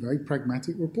practical, very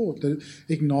pragmatic report that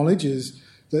acknowledges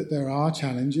that there are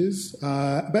challenges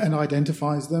and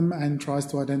identifies them and tries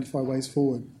to identify ways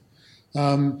forward.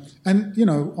 On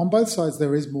both sides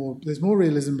there's more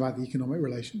realism about the economic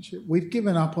relationship. We've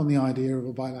given up on the idea of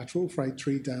a bilateral free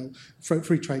trade deal. I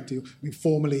mean,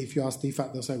 formally, if you ask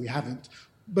DFAT, they'll say we haven't,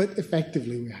 but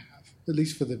effectively we have, at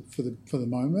least for the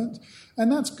moment,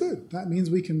 and that's good. That means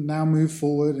we can now move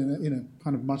forward in a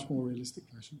kind of much more realistic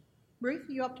fashion. Ruth,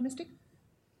 are you optimistic?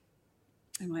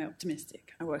 Am I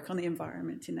optimistic? I work on the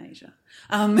environment in Asia.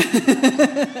 Some would say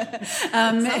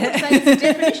it's the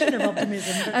definition of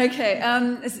optimism. Okay,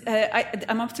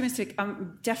 I'm optimistic.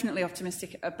 I'm definitely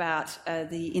optimistic about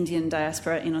the Indian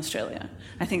diaspora in Australia.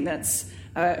 I think that's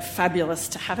fabulous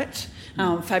to have it,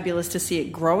 fabulous to see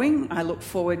it growing. I look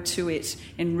forward to it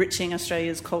enriching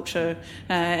Australia's culture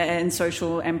and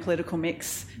social and political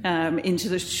mix into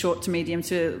the short to medium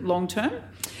to long term.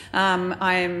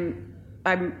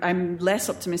 I'm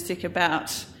less optimistic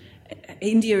about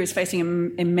India is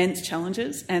facing immense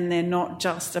challenges, and they're not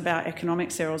just about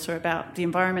economics, they're also about the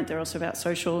environment, they're also about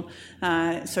social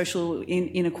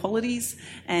inequalities,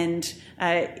 and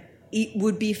it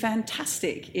would be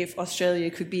fantastic if Australia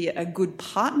could be a good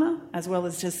partner, as well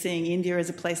as just seeing India as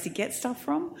a place to get stuff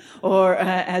from, or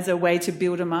as a way to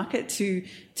build a market,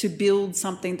 to build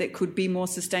something that could be more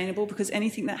sustainable, because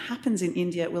anything that happens in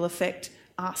India will affect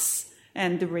us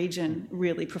and the region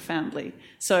really profoundly.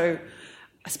 So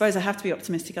I suppose I have to be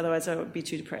optimistic, otherwise I would be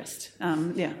too depressed.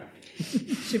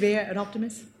 Shabbir, an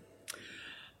optimist?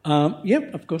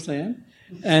 Yep, of course I am.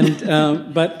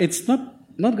 And but it's not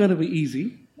going to be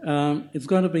easy. It's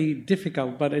going to be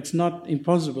difficult, but it's not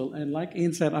impossible. And like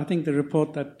Ian said, I think the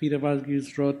report that Peter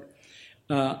Varghese wrote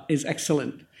is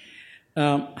excellent.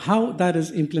 How that is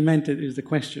implemented is the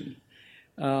question.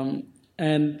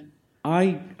 And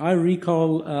I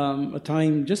recall a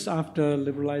time just after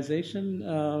liberalization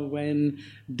when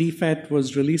DFAT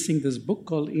was releasing this book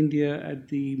called India at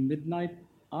the Midnight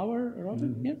Hour,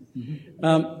 Robin? Mm-hmm. Yeah?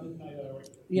 Mm-hmm.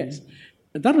 Yes.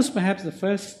 That was perhaps the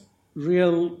first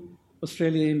real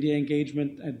Australia-India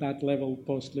engagement at that level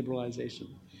post-liberalization,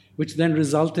 which then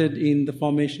resulted in the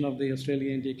formation of the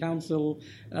Australia-India Council,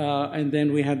 and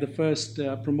then we had the first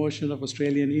promotion of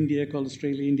Australia and India called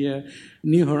Australia-India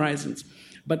New Horizons.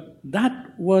 But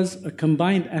that was a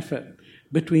combined effort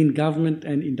between government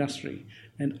and industry.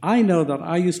 And I know that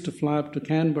I used to fly up to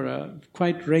Canberra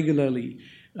quite regularly,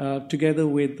 together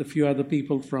with a few other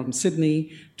people from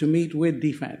Sydney, to meet with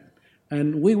DFAT.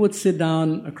 And we would sit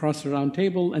down across a round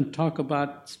table and talk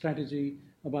about strategy,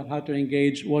 about how to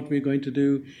engage, what we're going to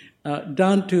do,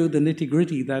 down to the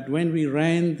nitty-gritty that when we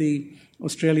ran the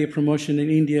Australia promotion in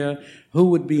India, who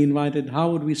would be invited, how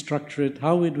would we structure it,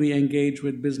 how would we engage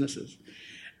with businesses.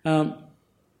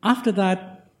 After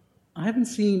that, I haven't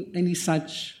seen any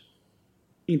such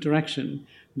interaction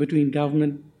between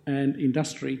government and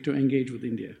industry to engage with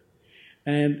India.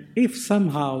 And if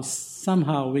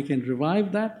somehow we can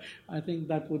revive that, I think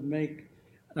that would make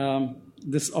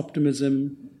this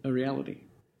optimism a reality.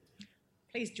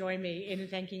 Please join me in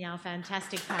thanking our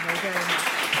fantastic panel very much.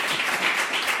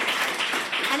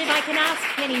 And if I can ask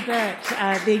Penny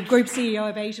Burt, the Group CEO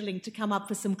of Asialink, to come up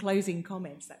for some closing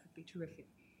comments, that would be terrific.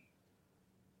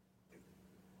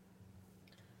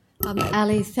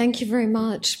 Ali, thank you very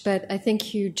much, but I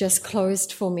think you just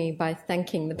closed for me by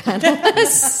thanking the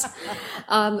panelists.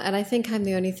 And I think I'm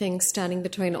the only thing standing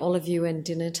between all of you and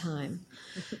dinner time.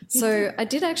 So I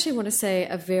did actually want to say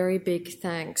a very big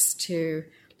thanks to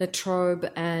La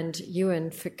Trobe and Ewan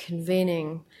for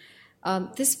convening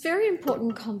this very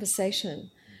important conversation.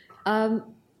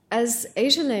 As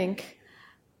Asialink,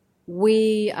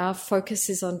 our focus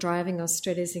is on driving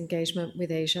Australia's engagement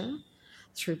with Asia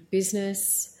through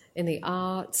business, in the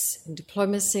arts, in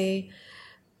diplomacy.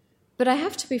 But I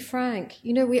have to be frank,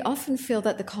 we often feel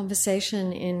that the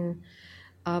conversation in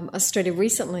Australia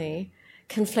recently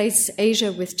conflates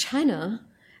Asia with China,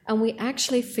 and we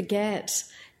actually forget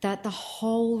that the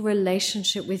whole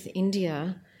relationship with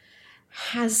India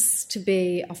has to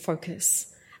be a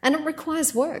focus. And it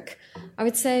requires work. I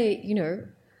would say,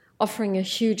 offering a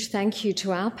huge thank you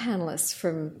to our panelists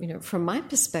from my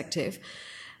perspective,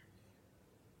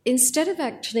 instead of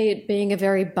actually it being a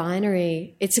very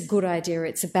binary, it's a good idea,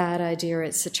 it's a bad idea,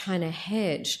 it's a China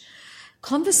hedge,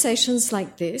 conversations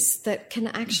like this that can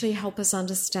actually help us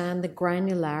understand the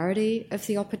granularity of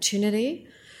the opportunity,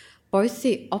 both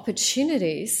the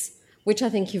opportunities, which I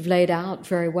think you've laid out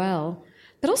very well,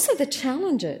 but also the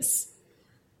challenges,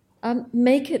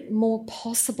 make it more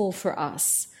possible for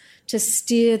us to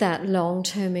steer that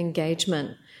long-term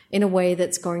engagement in a way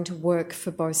that's going to work for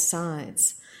both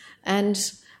sides.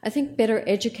 And I think better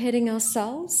educating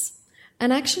ourselves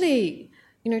and actually,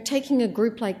 taking a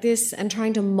group like this and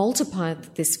trying to multiply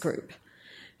this group,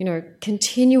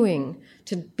 continuing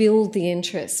to build the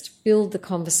interest, build the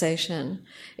conversation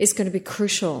is going to be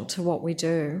crucial to what we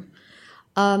do.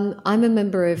 I'm a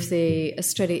member of the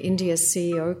Australia-India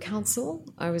CEO Council.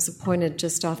 I was appointed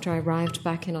just after I arrived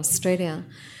back in Australia.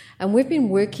 And we've been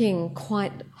working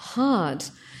quite hard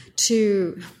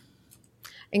to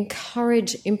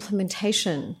encourage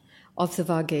implementation of the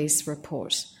Varghese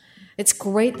report. It's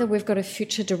great that we've got a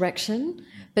future direction,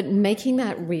 but making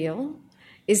that real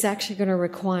is actually going to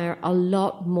require a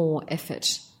lot more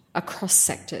effort across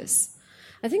sectors.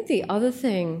 I think the other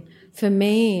thing for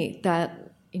me that,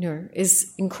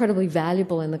 is incredibly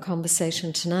valuable in the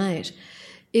conversation tonight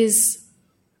is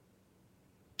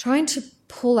trying to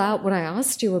pull out what I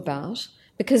asked you about,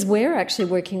 because we're actually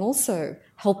working also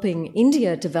helping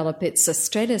India develop its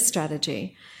Australia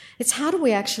strategy. It's how do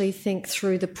we actually think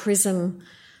through the prism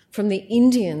from the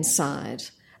Indian side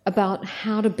about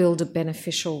how to build a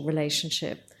beneficial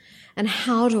relationship and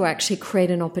how to actually create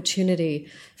an opportunity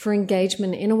for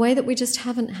engagement in a way that we just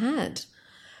haven't had.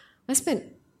 I spent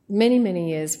many, many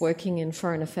years working in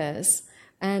foreign affairs,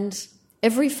 and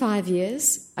every 5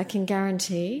 years, I can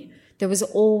guarantee there was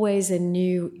always a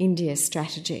new India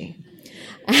strategy.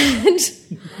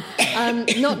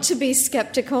 And not to be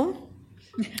sceptical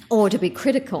or to be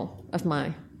critical of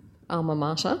my alma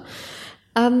mater,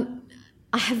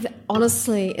 I have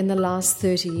honestly, in the last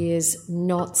 30 years,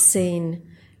 not seen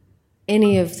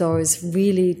any of those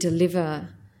really deliver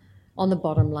on the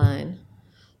bottom line.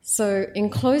 So in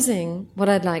closing, what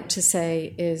I'd like to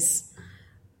say is,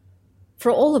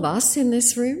 for all of us in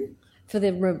this room, for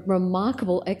the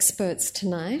remarkable experts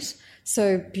tonight,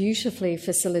 so beautifully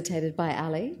facilitated by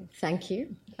Ali, thank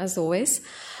you, as always,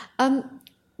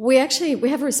 we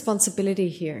have a responsibility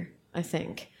here, I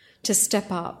think, to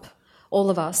step up, all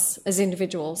of us as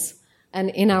individuals and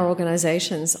in our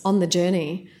organisations on the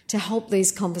journey to help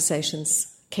these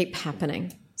conversations keep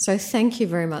happening. So thank you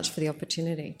very much for the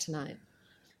opportunity tonight.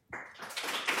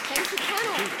 Thank you,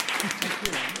 panel.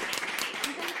 Thank you.